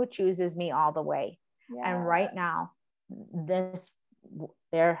someone who chooses me all the way. And right now,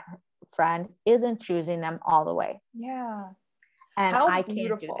 their friend isn't choosing them all the way. Yeah. And I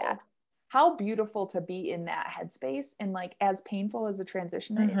can't do that. How beautiful to be in that headspace. And like, as painful as a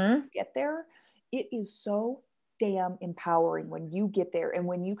transition is to get there, it is so damn empowering when you get there. And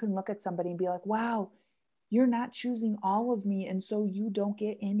when you can look at somebody and be like, wow, you're not choosing all of me. And so you don't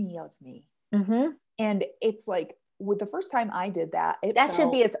get any of me. And it's like, with the first time I did that,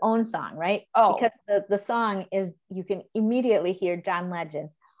 should be its own song, right? Oh, because the song is, you can immediately hear John Legend.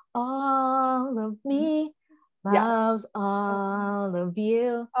 All of me loves all of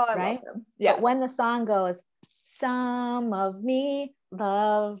you. Oh, I right? love him. Yes. But when the song goes, some of me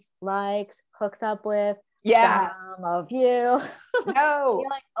loves, likes, hooks up with, some of you. No. You're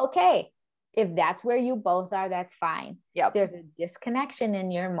like, okay, if that's where you both are, that's fine. Yep. There's a disconnection in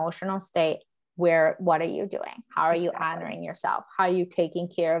your emotional state where, what are you doing? How are you honoring yourself? How are you taking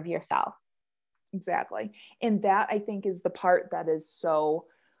care of yourself? Exactly. And that, I think, is the part that is so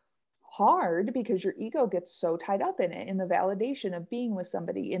hard, because your ego gets so tied up in it, in the validation of being with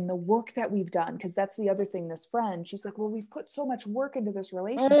somebody, in the work that we've done. Because that's the other thing, this friend, she's like, well, we've put so much work into this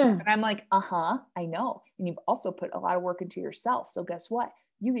relationship. And I'm like, I know. And you've also put a lot of work into yourself. So guess what?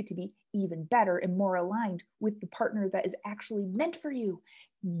 You get to be even better and more aligned with the partner that is actually meant for you.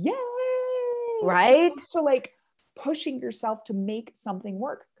 Yay! Right? So like pushing yourself to make something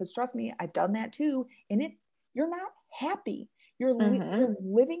work. Because trust me, I've done that too. And you're not happy. You're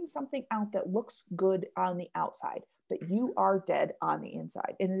living something out that looks good on the outside, but you are dead on the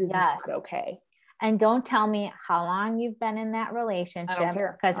inside, and it is not okay. And don't tell me how long you've been in that relationship,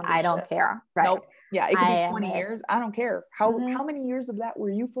 because I don't care. Right? Nope. Yeah, it could be 20 years. I don't care. How many years of that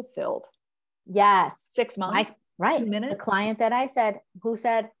were you fulfilled? Yes. 6 months. 2 minutes. The client that I said, who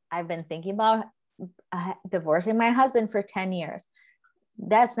said, I've been thinking about divorcing my husband for 10 years.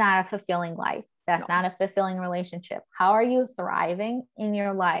 That's not a fulfilling life. That's not a fulfilling relationship. How are you thriving in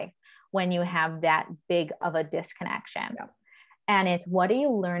your life when you have that big of a disconnection? Yeah. And it's, what are you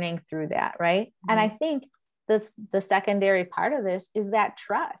learning through that? Right. And I think the secondary part of this is that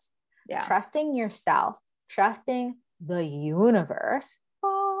trust. Trusting yourself, trusting the universe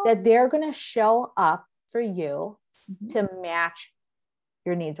that they're going to show up for you to match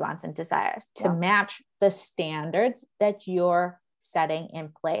your needs, wants, and desires, to match the standards that you're setting in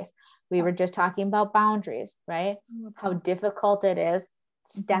place. We were just talking about boundaries, right? How difficult it is.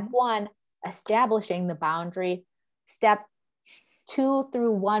 Step 1, establishing the boundary. Step 2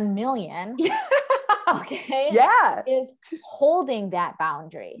 through 1 million. Okay. Yeah. Is holding that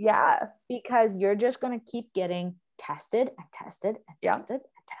boundary. Yeah. Because you're just going to keep getting tested and tested and tested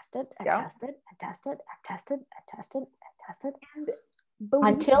and tested and tested and tested and tested and tested and tested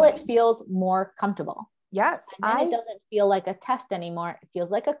until it feels more comfortable. Yes. And then it doesn't feel like a test anymore. It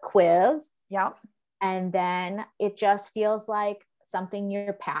feels like a quiz. Yeah. And then it just feels like something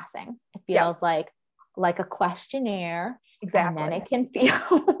you're passing. It feels like a questionnaire. Exactly. And then it can feel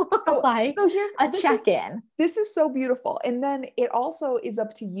like a check-in. This is so beautiful. And then it also is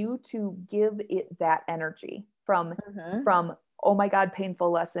up to you to give it that energy from, oh my God,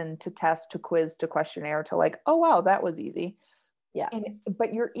 painful lesson, to test, to quiz, to questionnaire, to like, oh, wow, that was easy. Yeah.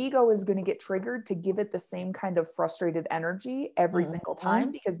 But your ego is going to get triggered to give it the same kind of frustrated energy every single time,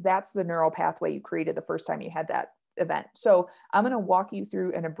 because that's the neural pathway you created the first time you had that event. So I'm going to walk you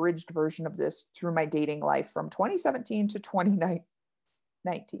through an abridged version of this through my dating life from 2017 to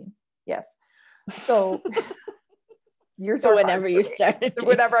 2019. Yes. So years. So whenever you started,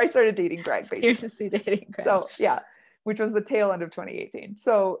 whenever I started dating Greg, seriously dating Greg. So yeah, which was the tail end of 2018.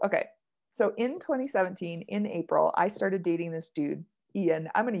 So, okay. So in 2017, in April, I started dating this dude, Ian.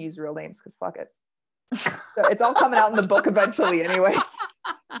 I'm going to use real names because fuck it. So it's all coming out in the book eventually anyways.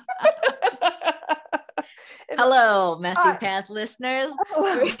 Hello, Messy Path listeners.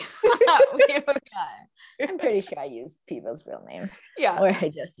 I'm pretty sure I use people's real names. Yeah. Or I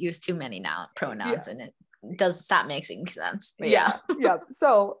just use too many pronouns and it does stop making sense. But yeah.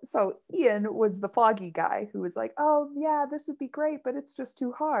 So Ian was the foggy guy who was like, oh yeah, this would be great, but it's just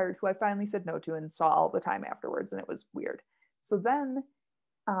too hard, who I finally said no to and saw all the time afterwards, and it was weird. So then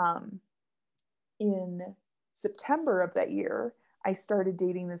in September of that year, I started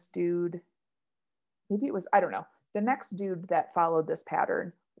dating this dude. Maybe it was, I don't know. The next dude that followed this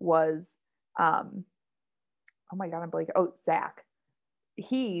pattern was, oh my God, I'm blanking. Oh, Zach.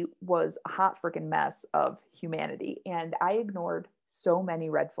 He was a hot freaking mess of humanity. And I ignored so many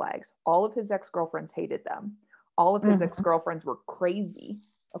red flags. All of his ex-girlfriends hated them. All of his ex-girlfriends were crazy,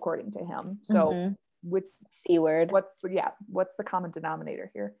 according to him. So with C word. what's the common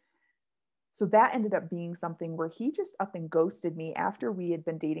denominator here? So that ended up being something where he just up and ghosted me after we had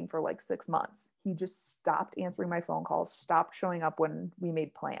been dating for like 6 months. He just stopped answering my phone calls, stopped showing up when we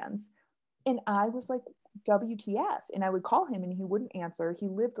made plans. And I was like, WTF? And I would call him and he wouldn't answer. He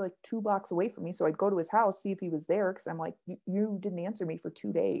lived like 2 blocks away from me. So I'd go to his house, see if he was there. Cause I'm like, you didn't answer me for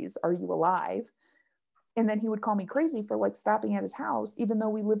 2 days. Are you alive? And then he would call me crazy for like stopping at his house, even though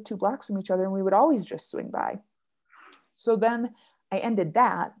we lived 2 blocks from each other and we would always just swing by. So then I ended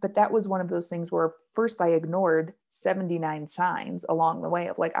that, but that was one of those things where first I ignored 79 signs along the way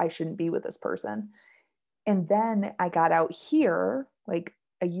of like, I shouldn't be with this person. And then I got out here like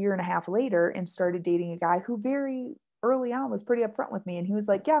a year and a half later and started dating a guy who very early on was pretty upfront with me. And he was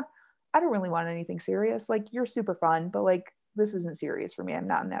like, yeah, I don't really want anything serious. Like, you're super fun, but like, this isn't serious for me. I'm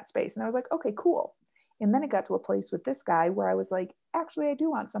not in that space. And I was like, okay, cool. And then it got to a place with this guy where I was like, actually, I do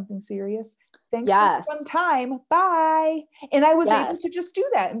want something serious. Thanks for the fun time. Bye. And I was able to just do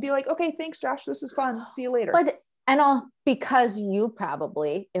that and be like, okay, thanks, Josh. This is fun. See you later. But because you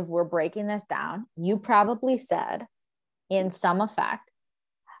probably, if we're breaking this down, you probably said in some effect,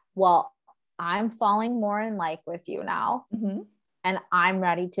 well, I'm falling more in like with you now, and I'm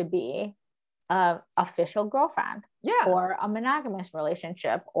ready to be a official girlfriend, or a monogamous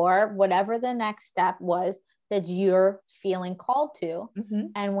relationship, or whatever the next step was that you're feeling called to.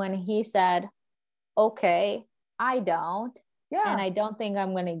 And when he said, okay, I don't, and I don't think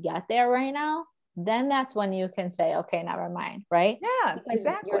I'm going to get there right now, then that's when you can say, okay, never mind. Right. Yeah, because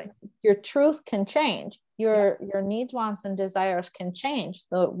exactly. Your truth can change. Your needs, wants, and desires can change.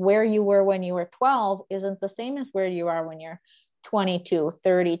 Where you were when you were 12 isn't the same as where you are when you're 22,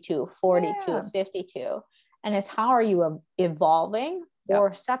 32, 42, 52. And it's how are you evolving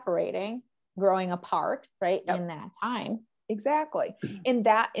or separating, growing apart, right? In that time. Exactly. And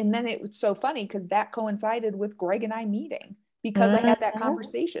then it was so funny because that coincided with Greg and I meeting, because I had that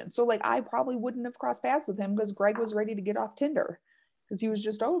conversation. So like, I probably wouldn't have crossed paths with him because Greg was ready to get off Tinder because he was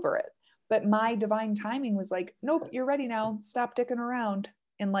just over it. But my divine timing was like, nope, you're ready now. Stop dicking around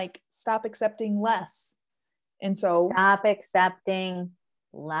and like, stop accepting less. And so stop accepting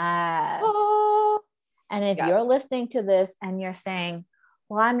less. And if you're listening to this and you're saying,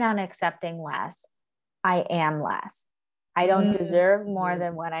 well, I'm not accepting less, I am less. I don't deserve more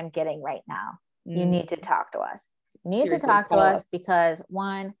than what I'm getting right now. You need to talk to us. You need to talk to us because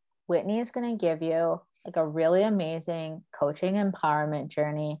one, Whitney is going to give you like a really amazing coaching empowerment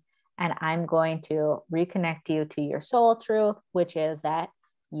journey. And I'm going to reconnect you to your soul truth, which is that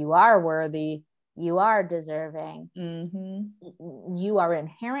you are worthy. You are deserving. You are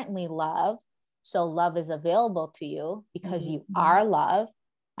inherently loved. So love is available to you because you are love.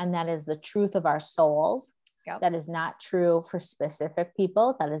 And that is the truth of our souls. That is not true for specific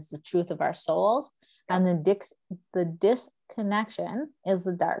people. That is the truth of our souls. And the disconnection is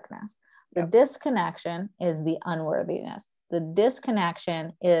the darkness. The disconnection is the unworthiness. The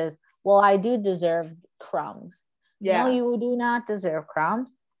disconnection is, well, I do deserve crumbs. No, you do not deserve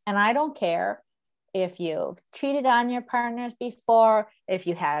crumbs. And I don't care if you've cheated on your partners before, if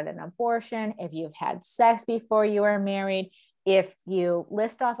you had an abortion, if you've had sex before you were married, if you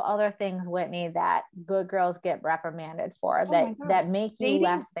list off other things, Whitney, that good girls get reprimanded for, that make you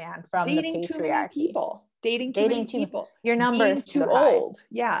less than from the patriarchy. Too many people. Dating too many people. Your number is too old.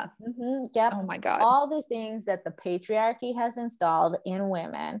 Yep. Oh my God. All the things that the patriarchy has installed in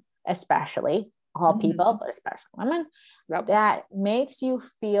women, especially all people, but especially women, that makes you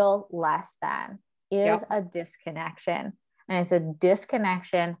feel less than is a disconnection. And it's a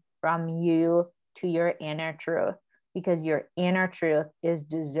disconnection from you to your inner truth, because your inner truth is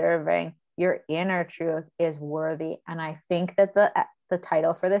deserving. Your inner truth is worthy. And I think that the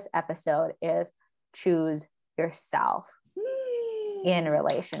title for this episode is Choose Yourself in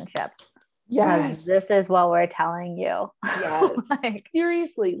Relationships. Yes. This is what we're telling you. Yes.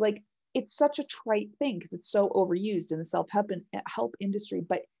 Seriously, like, it's such a trite thing because it's so overused in the self-help industry,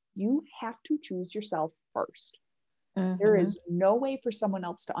 but you have to choose yourself first. There is no way for someone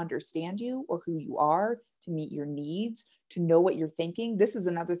else to understand you or who you are, to meet your needs, to know what you're thinking. This is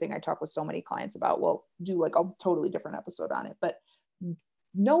another thing I talk with so many clients about. We'll do like a totally different episode on it, but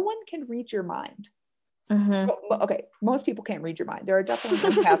no one can read your mind. Okay, most people can't read your mind. There are definitely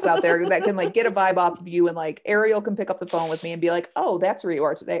empaths out there that can like get a vibe off of you, and like Ariel can pick up the phone with me and be like, oh, that's where you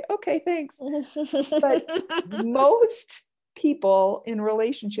are today. Okay, thanks. But most people in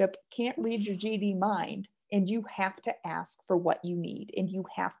relationship can't read your GD mind, and you have to ask for what you need, and you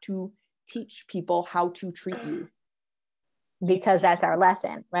have to teach people how to treat you. Because that's our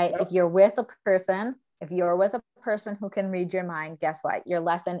lesson, right? Yep. If you're with a person who can read your mind, guess what? Your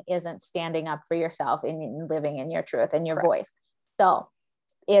lesson isn't standing up for yourself and living in your truth and your Correct. voice. So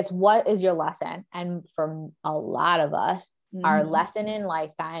it's, what is your lesson? And for a lot of us, our lesson in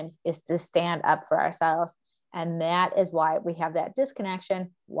lifetimes is to stand up for ourselves. And that is why we have that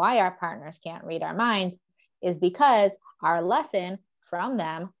disconnection. Why our partners can't read our minds is because our lesson from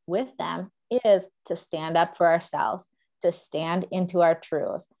them, with them, is to stand up for ourselves, to stand into our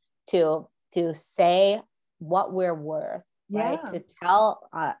truth, to say what we're worth, right? To tell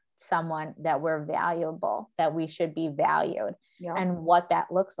someone that we're valuable, that we should be valued, and what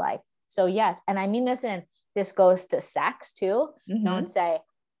that looks like. So yes, and I mean this goes to sex too. Don't say,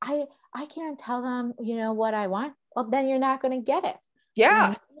 I can't tell them, what I want. Well, then you're not going to get it. Yeah.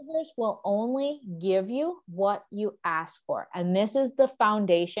 The universe will only give you what you ask for. And this is the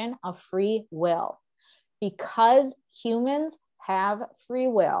foundation of free will. Because humans have free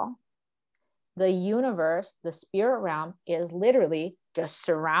will, the universe, the spirit realm, is literally just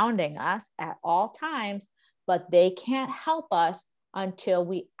surrounding us at all times, but they can't help us until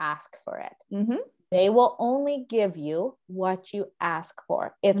we ask for it. They will only give you what you ask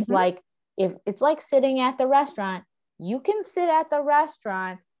for. It's like, if it's like sitting at the restaurant, you can sit at the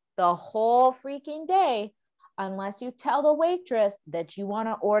restaurant the whole freaking day, unless you tell the waitress that you want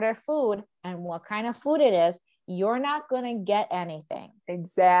to order food and what kind of food it is, you're not going to get anything.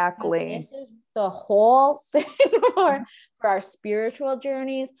 Exactly. And this is the whole thing for our spiritual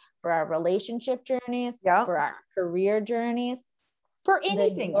journeys, for our relationship journeys, for our career journeys, for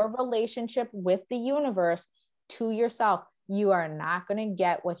anything. Your relationship with the universe, to yourself. You are not going to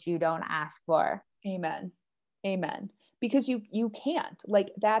get what you don't ask for. Amen. Because you can't,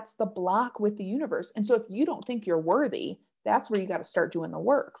 like, that's the block with the universe. And so if you don't think you're worthy, that's where you got to start doing the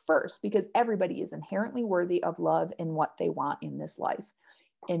work first, because everybody is inherently worthy of love and what they want in this life.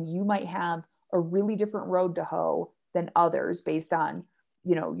 And you might have a really different road to hoe than others based on,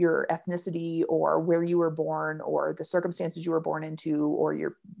 your ethnicity or where you were born or the circumstances you were born into, or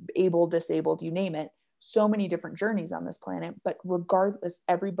you're able, disabled, you name it. So many different journeys on this planet, but regardless,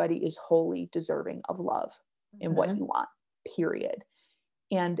 everybody is wholly deserving of love and what you want, period.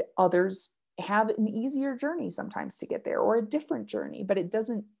 And others have an easier journey sometimes to get there, or a different journey, but it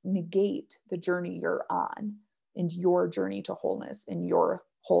doesn't negate the journey you're on and your journey to wholeness and your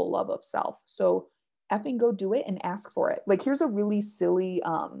whole love of self. So effing go do it and ask for it. Like, here's a really silly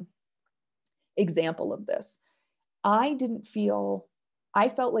example of this. I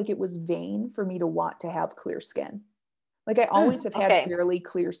felt like it was vain for me to want to have clear skin. Like, I always have had fairly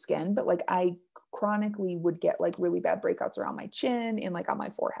clear skin, but like I chronically would get like really bad breakouts around my chin and like on my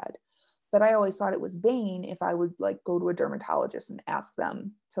forehead. But I always thought it was vain if I would like go to a dermatologist and ask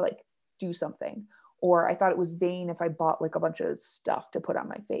them to like do something. Or I thought it was vain if I bought like a bunch of stuff to put on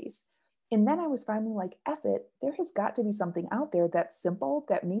my face. And then I was finally like, F it, there has got to be something out there that's simple,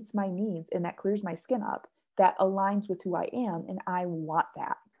 that meets my needs, and that clears my skin up, that aligns with who I am. And I want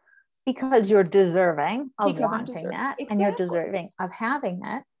that. Because you're deserving of wanting that. Exactly. And you're deserving of having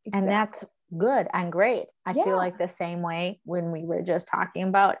it. Exactly. And that's good and great. I feel like the same way when we were just talking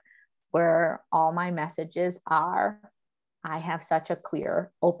about where all my messages are, I have such a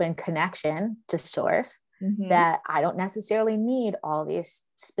clear, open connection to source that I don't necessarily need all these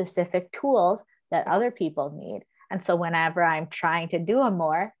specific tools that other people need. And so whenever I'm trying to do them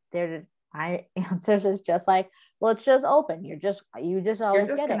more, my answers is just like, well, it's just open. You just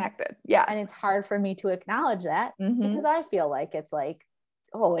always get it. Yeah. And it's hard for me to acknowledge that because I feel like it's like,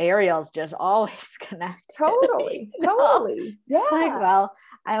 oh, Ariel's just always connected. Totally. Yeah. It's like, well,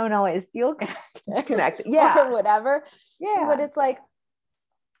 I don't always feel connected. Yeah. Or whatever. Yeah. But it's like,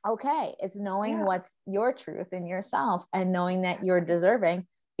 okay, it's knowing what's your truth in yourself and knowing that you're deserving,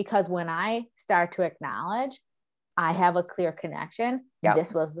 because when I start to acknowledge I have a clear connection,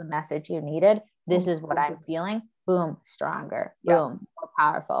 this was the message you needed. This is what I'm feeling. Boom, stronger. Boom, more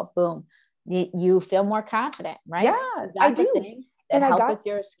powerful. Boom. You feel more confident, right? Yeah, I do. That help with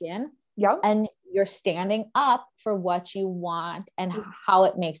your skin. Yeah. And you're standing up for what you want and how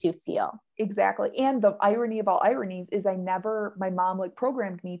it makes you feel. Exactly. And the irony of all ironies is my mom like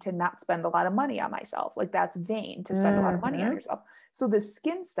programmed me to not spend a lot of money on myself. Like, that's vain to spend a lot of money on yourself. So the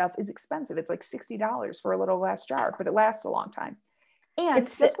skin stuff is expensive. It's like $60 for a little glass jar, but it lasts a long time. And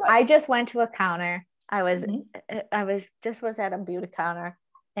I just went to a counter I was at a beauty counter,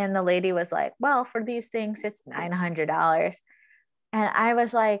 and the lady was like, well, for these things, it's $900. And I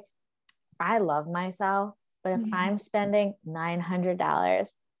was like, I love myself, but if I'm spending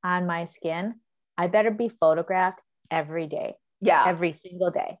 $900 on my skin, I better be photographed every day. Yeah. Every single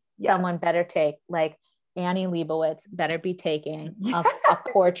day. Yes. Someone better take, like Annie Leibovitz better be taking a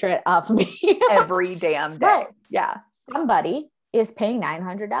portrait of me every damn day. Right. Yeah. Somebody is paying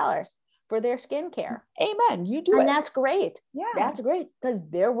 $900 for their skincare. Amen. You do it. And that's great. Yeah. That's great because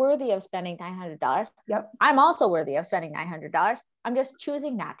they're worthy of spending $900. Yep. I'm also worthy of spending $900. I'm just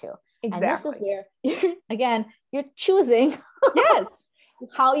choosing not to. Exactly. And this is where, again, you're choosing yes,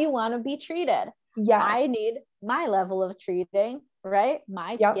 how you want to be treated. Yes. I need my level of treating, right?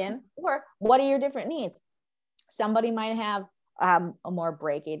 My skin, or what are your different needs? Somebody might have a more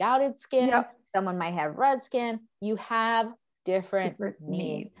breaking out skin. Yep. Someone might have red skin. You have different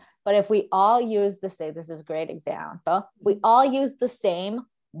needs. But if we all use the same, this is a great example. If we all use the same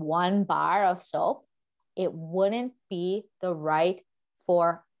one bar of soap, it wouldn't be the right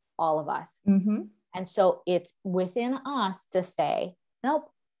for all of us. Mm-hmm. And so it's within us to say, nope,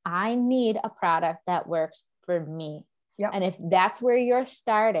 I need a product that works for me. Yep. And if that's where you're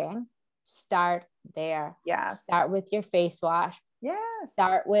starting, start there. Yes. Start with your face wash. Yes.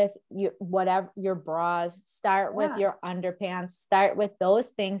 Start with your bras. Start with your underpants. Start with those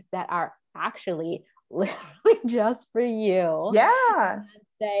things that are actually literally just for you. Yeah. And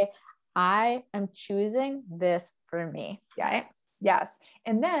say, I am choosing this for me. Yes. Right? Yes.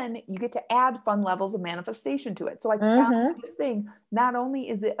 And then you get to add fun levels of manifestation to it. So I found this thing, not only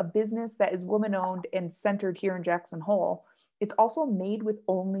is it a business that is woman owned and centered here in Jackson Hole, it's also made with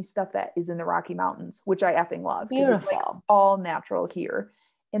only stuff that is in the Rocky Mountains, which I effing love. Beautiful. It's like all natural here.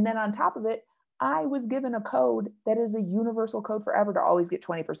 And then on top of it, I was given a code that is a universal code forever to always get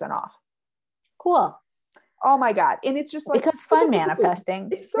 20% off. Cool. Oh my God. And it's just like, because fun manifesting.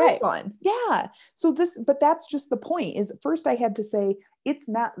 It's so fun. Yeah. So but that's just the point is first I had to say, it's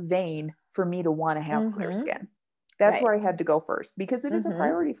not vain for me to want to have clear skin. That's where I had to go first because it is a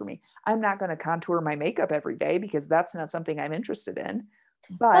priority for me. I'm not going to contour my makeup every day because that's not something I'm interested in.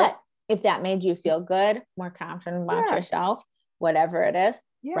 But if that made you feel good, more confident about yourself, whatever it is,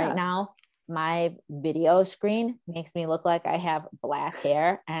 right now, my video screen makes me look like I have black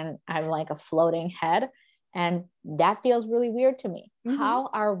hair and I'm like a floating head. And that feels really weird to me. How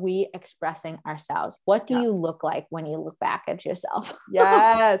are we expressing ourselves? What do you look like when you look back at yourself?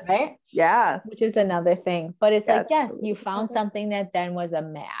 Yes. Right? Yeah. Which is another thing. But it's like, yes, you found something that then was a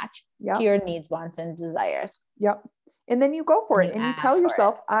match to your needs, wants, and desires. Yep. And then you go for it and you tell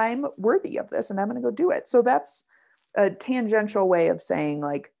yourself, I'm worthy of this and I'm going to go do it. So that's a tangential way of saying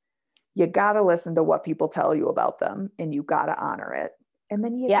like, you got to listen to what people tell you about them and you got to honor it. And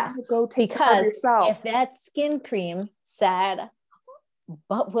then you got to go take care of yourself. If that skin cream said,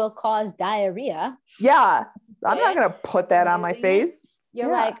 but will cause diarrhea. Yeah. I'm not going to put that on my face. You're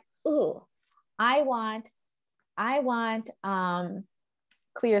like, ooh, I want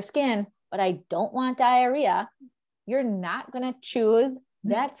clear skin, but I don't want diarrhea. You're not going to choose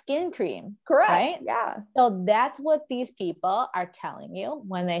that skin cream. Correct. Right? Yeah. So that's what these people are telling you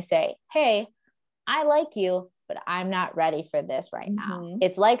when they say, hey, I like you, but I'm not ready for this right now.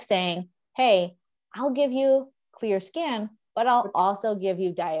 It's like saying, hey, I'll give you clear skin, but I'll also give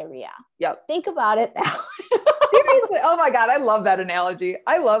you diarrhea. Yep. Think about it that way. Seriously. Oh my God. I love that analogy.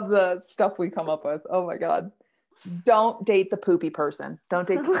 I love the stuff we come up with. Oh my God. Don't date the poopy person. Don't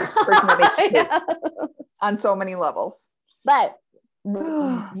date the person that makes you poop on so many levels. But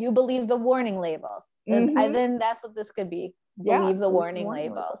you believe the warning labels. And then that's what this could be. Believe the warning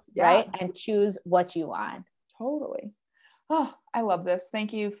labels, right? And choose what you want. Totally. Oh, I love this.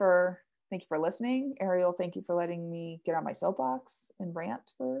 Thank you for listening. Ariel, thank you for letting me get on my soapbox and rant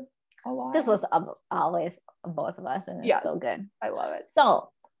for a while. This was always both of us, and it's so good. I love it. So,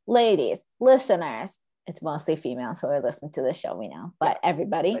 ladies, listeners, it's mostly females who are listening to the show, we know, but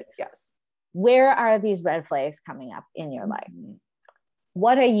everybody, where are these red flags coming up in your life?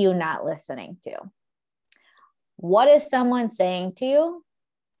 What are you not listening to? What is someone saying to you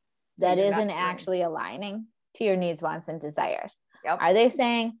that isn't actually aligning to your needs, wants, and desires? Are they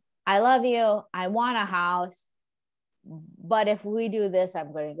saying, I love you, I want a house, but if we do this,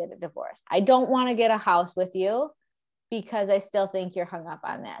 I'm going to get a divorce. I don't want to get a house with you because I still think you're hung up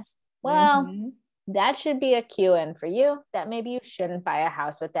on this. Well, that should be a cue in for you that maybe you shouldn't buy a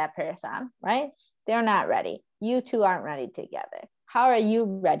house with that person, right? They're not ready. You two aren't ready together. How are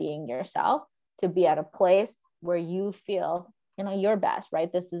you readying yourself to be at a place where you feel, your best,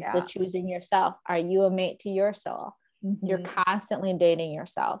 right? This is the choosing yourself. Are you a mate to your soul? You're constantly dating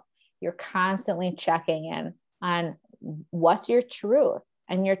yourself. You're constantly checking in on what's your truth.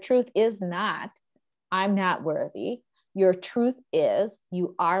 And your truth is not, I'm not worthy. Your truth is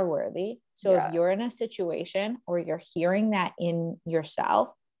you are worthy. So if you're in a situation or you're hearing that in yourself,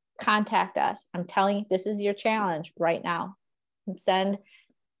 contact us. I'm telling you, this is your challenge right now. Send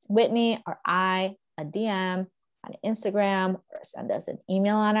Whitney or I a DM on Instagram, or send us an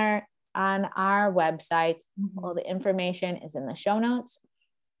email on our website. All the information is in the show notes,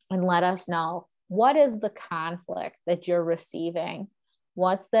 and let us know, what is the conflict that you're receiving?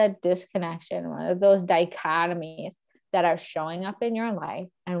 What's the disconnection? What are those dichotomies that are showing up in your life,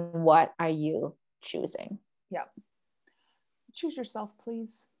 and what are you choosing? Yeah. Choose yourself,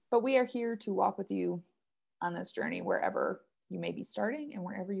 please. But we are here to walk with you on this journey, wherever you may be starting and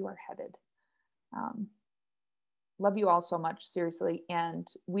wherever you are headed. Love you all so much, seriously. And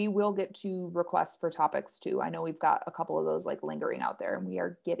we will get to requests for topics too. I know we've got a couple of those like lingering out there, and we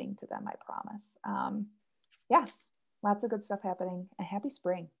are getting to them, I promise. Yeah, lots of good stuff happening. And happy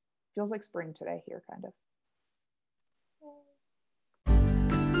spring. Feels like spring today here, kind of.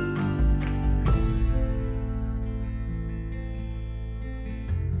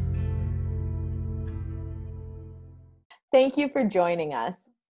 Thank you for joining us.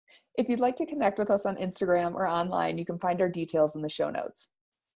 If you'd like to connect with us on Instagram or online, you can find our details in the show notes.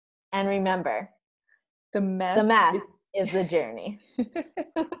 And remember, the mess is the journey.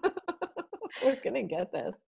 We're going to get this.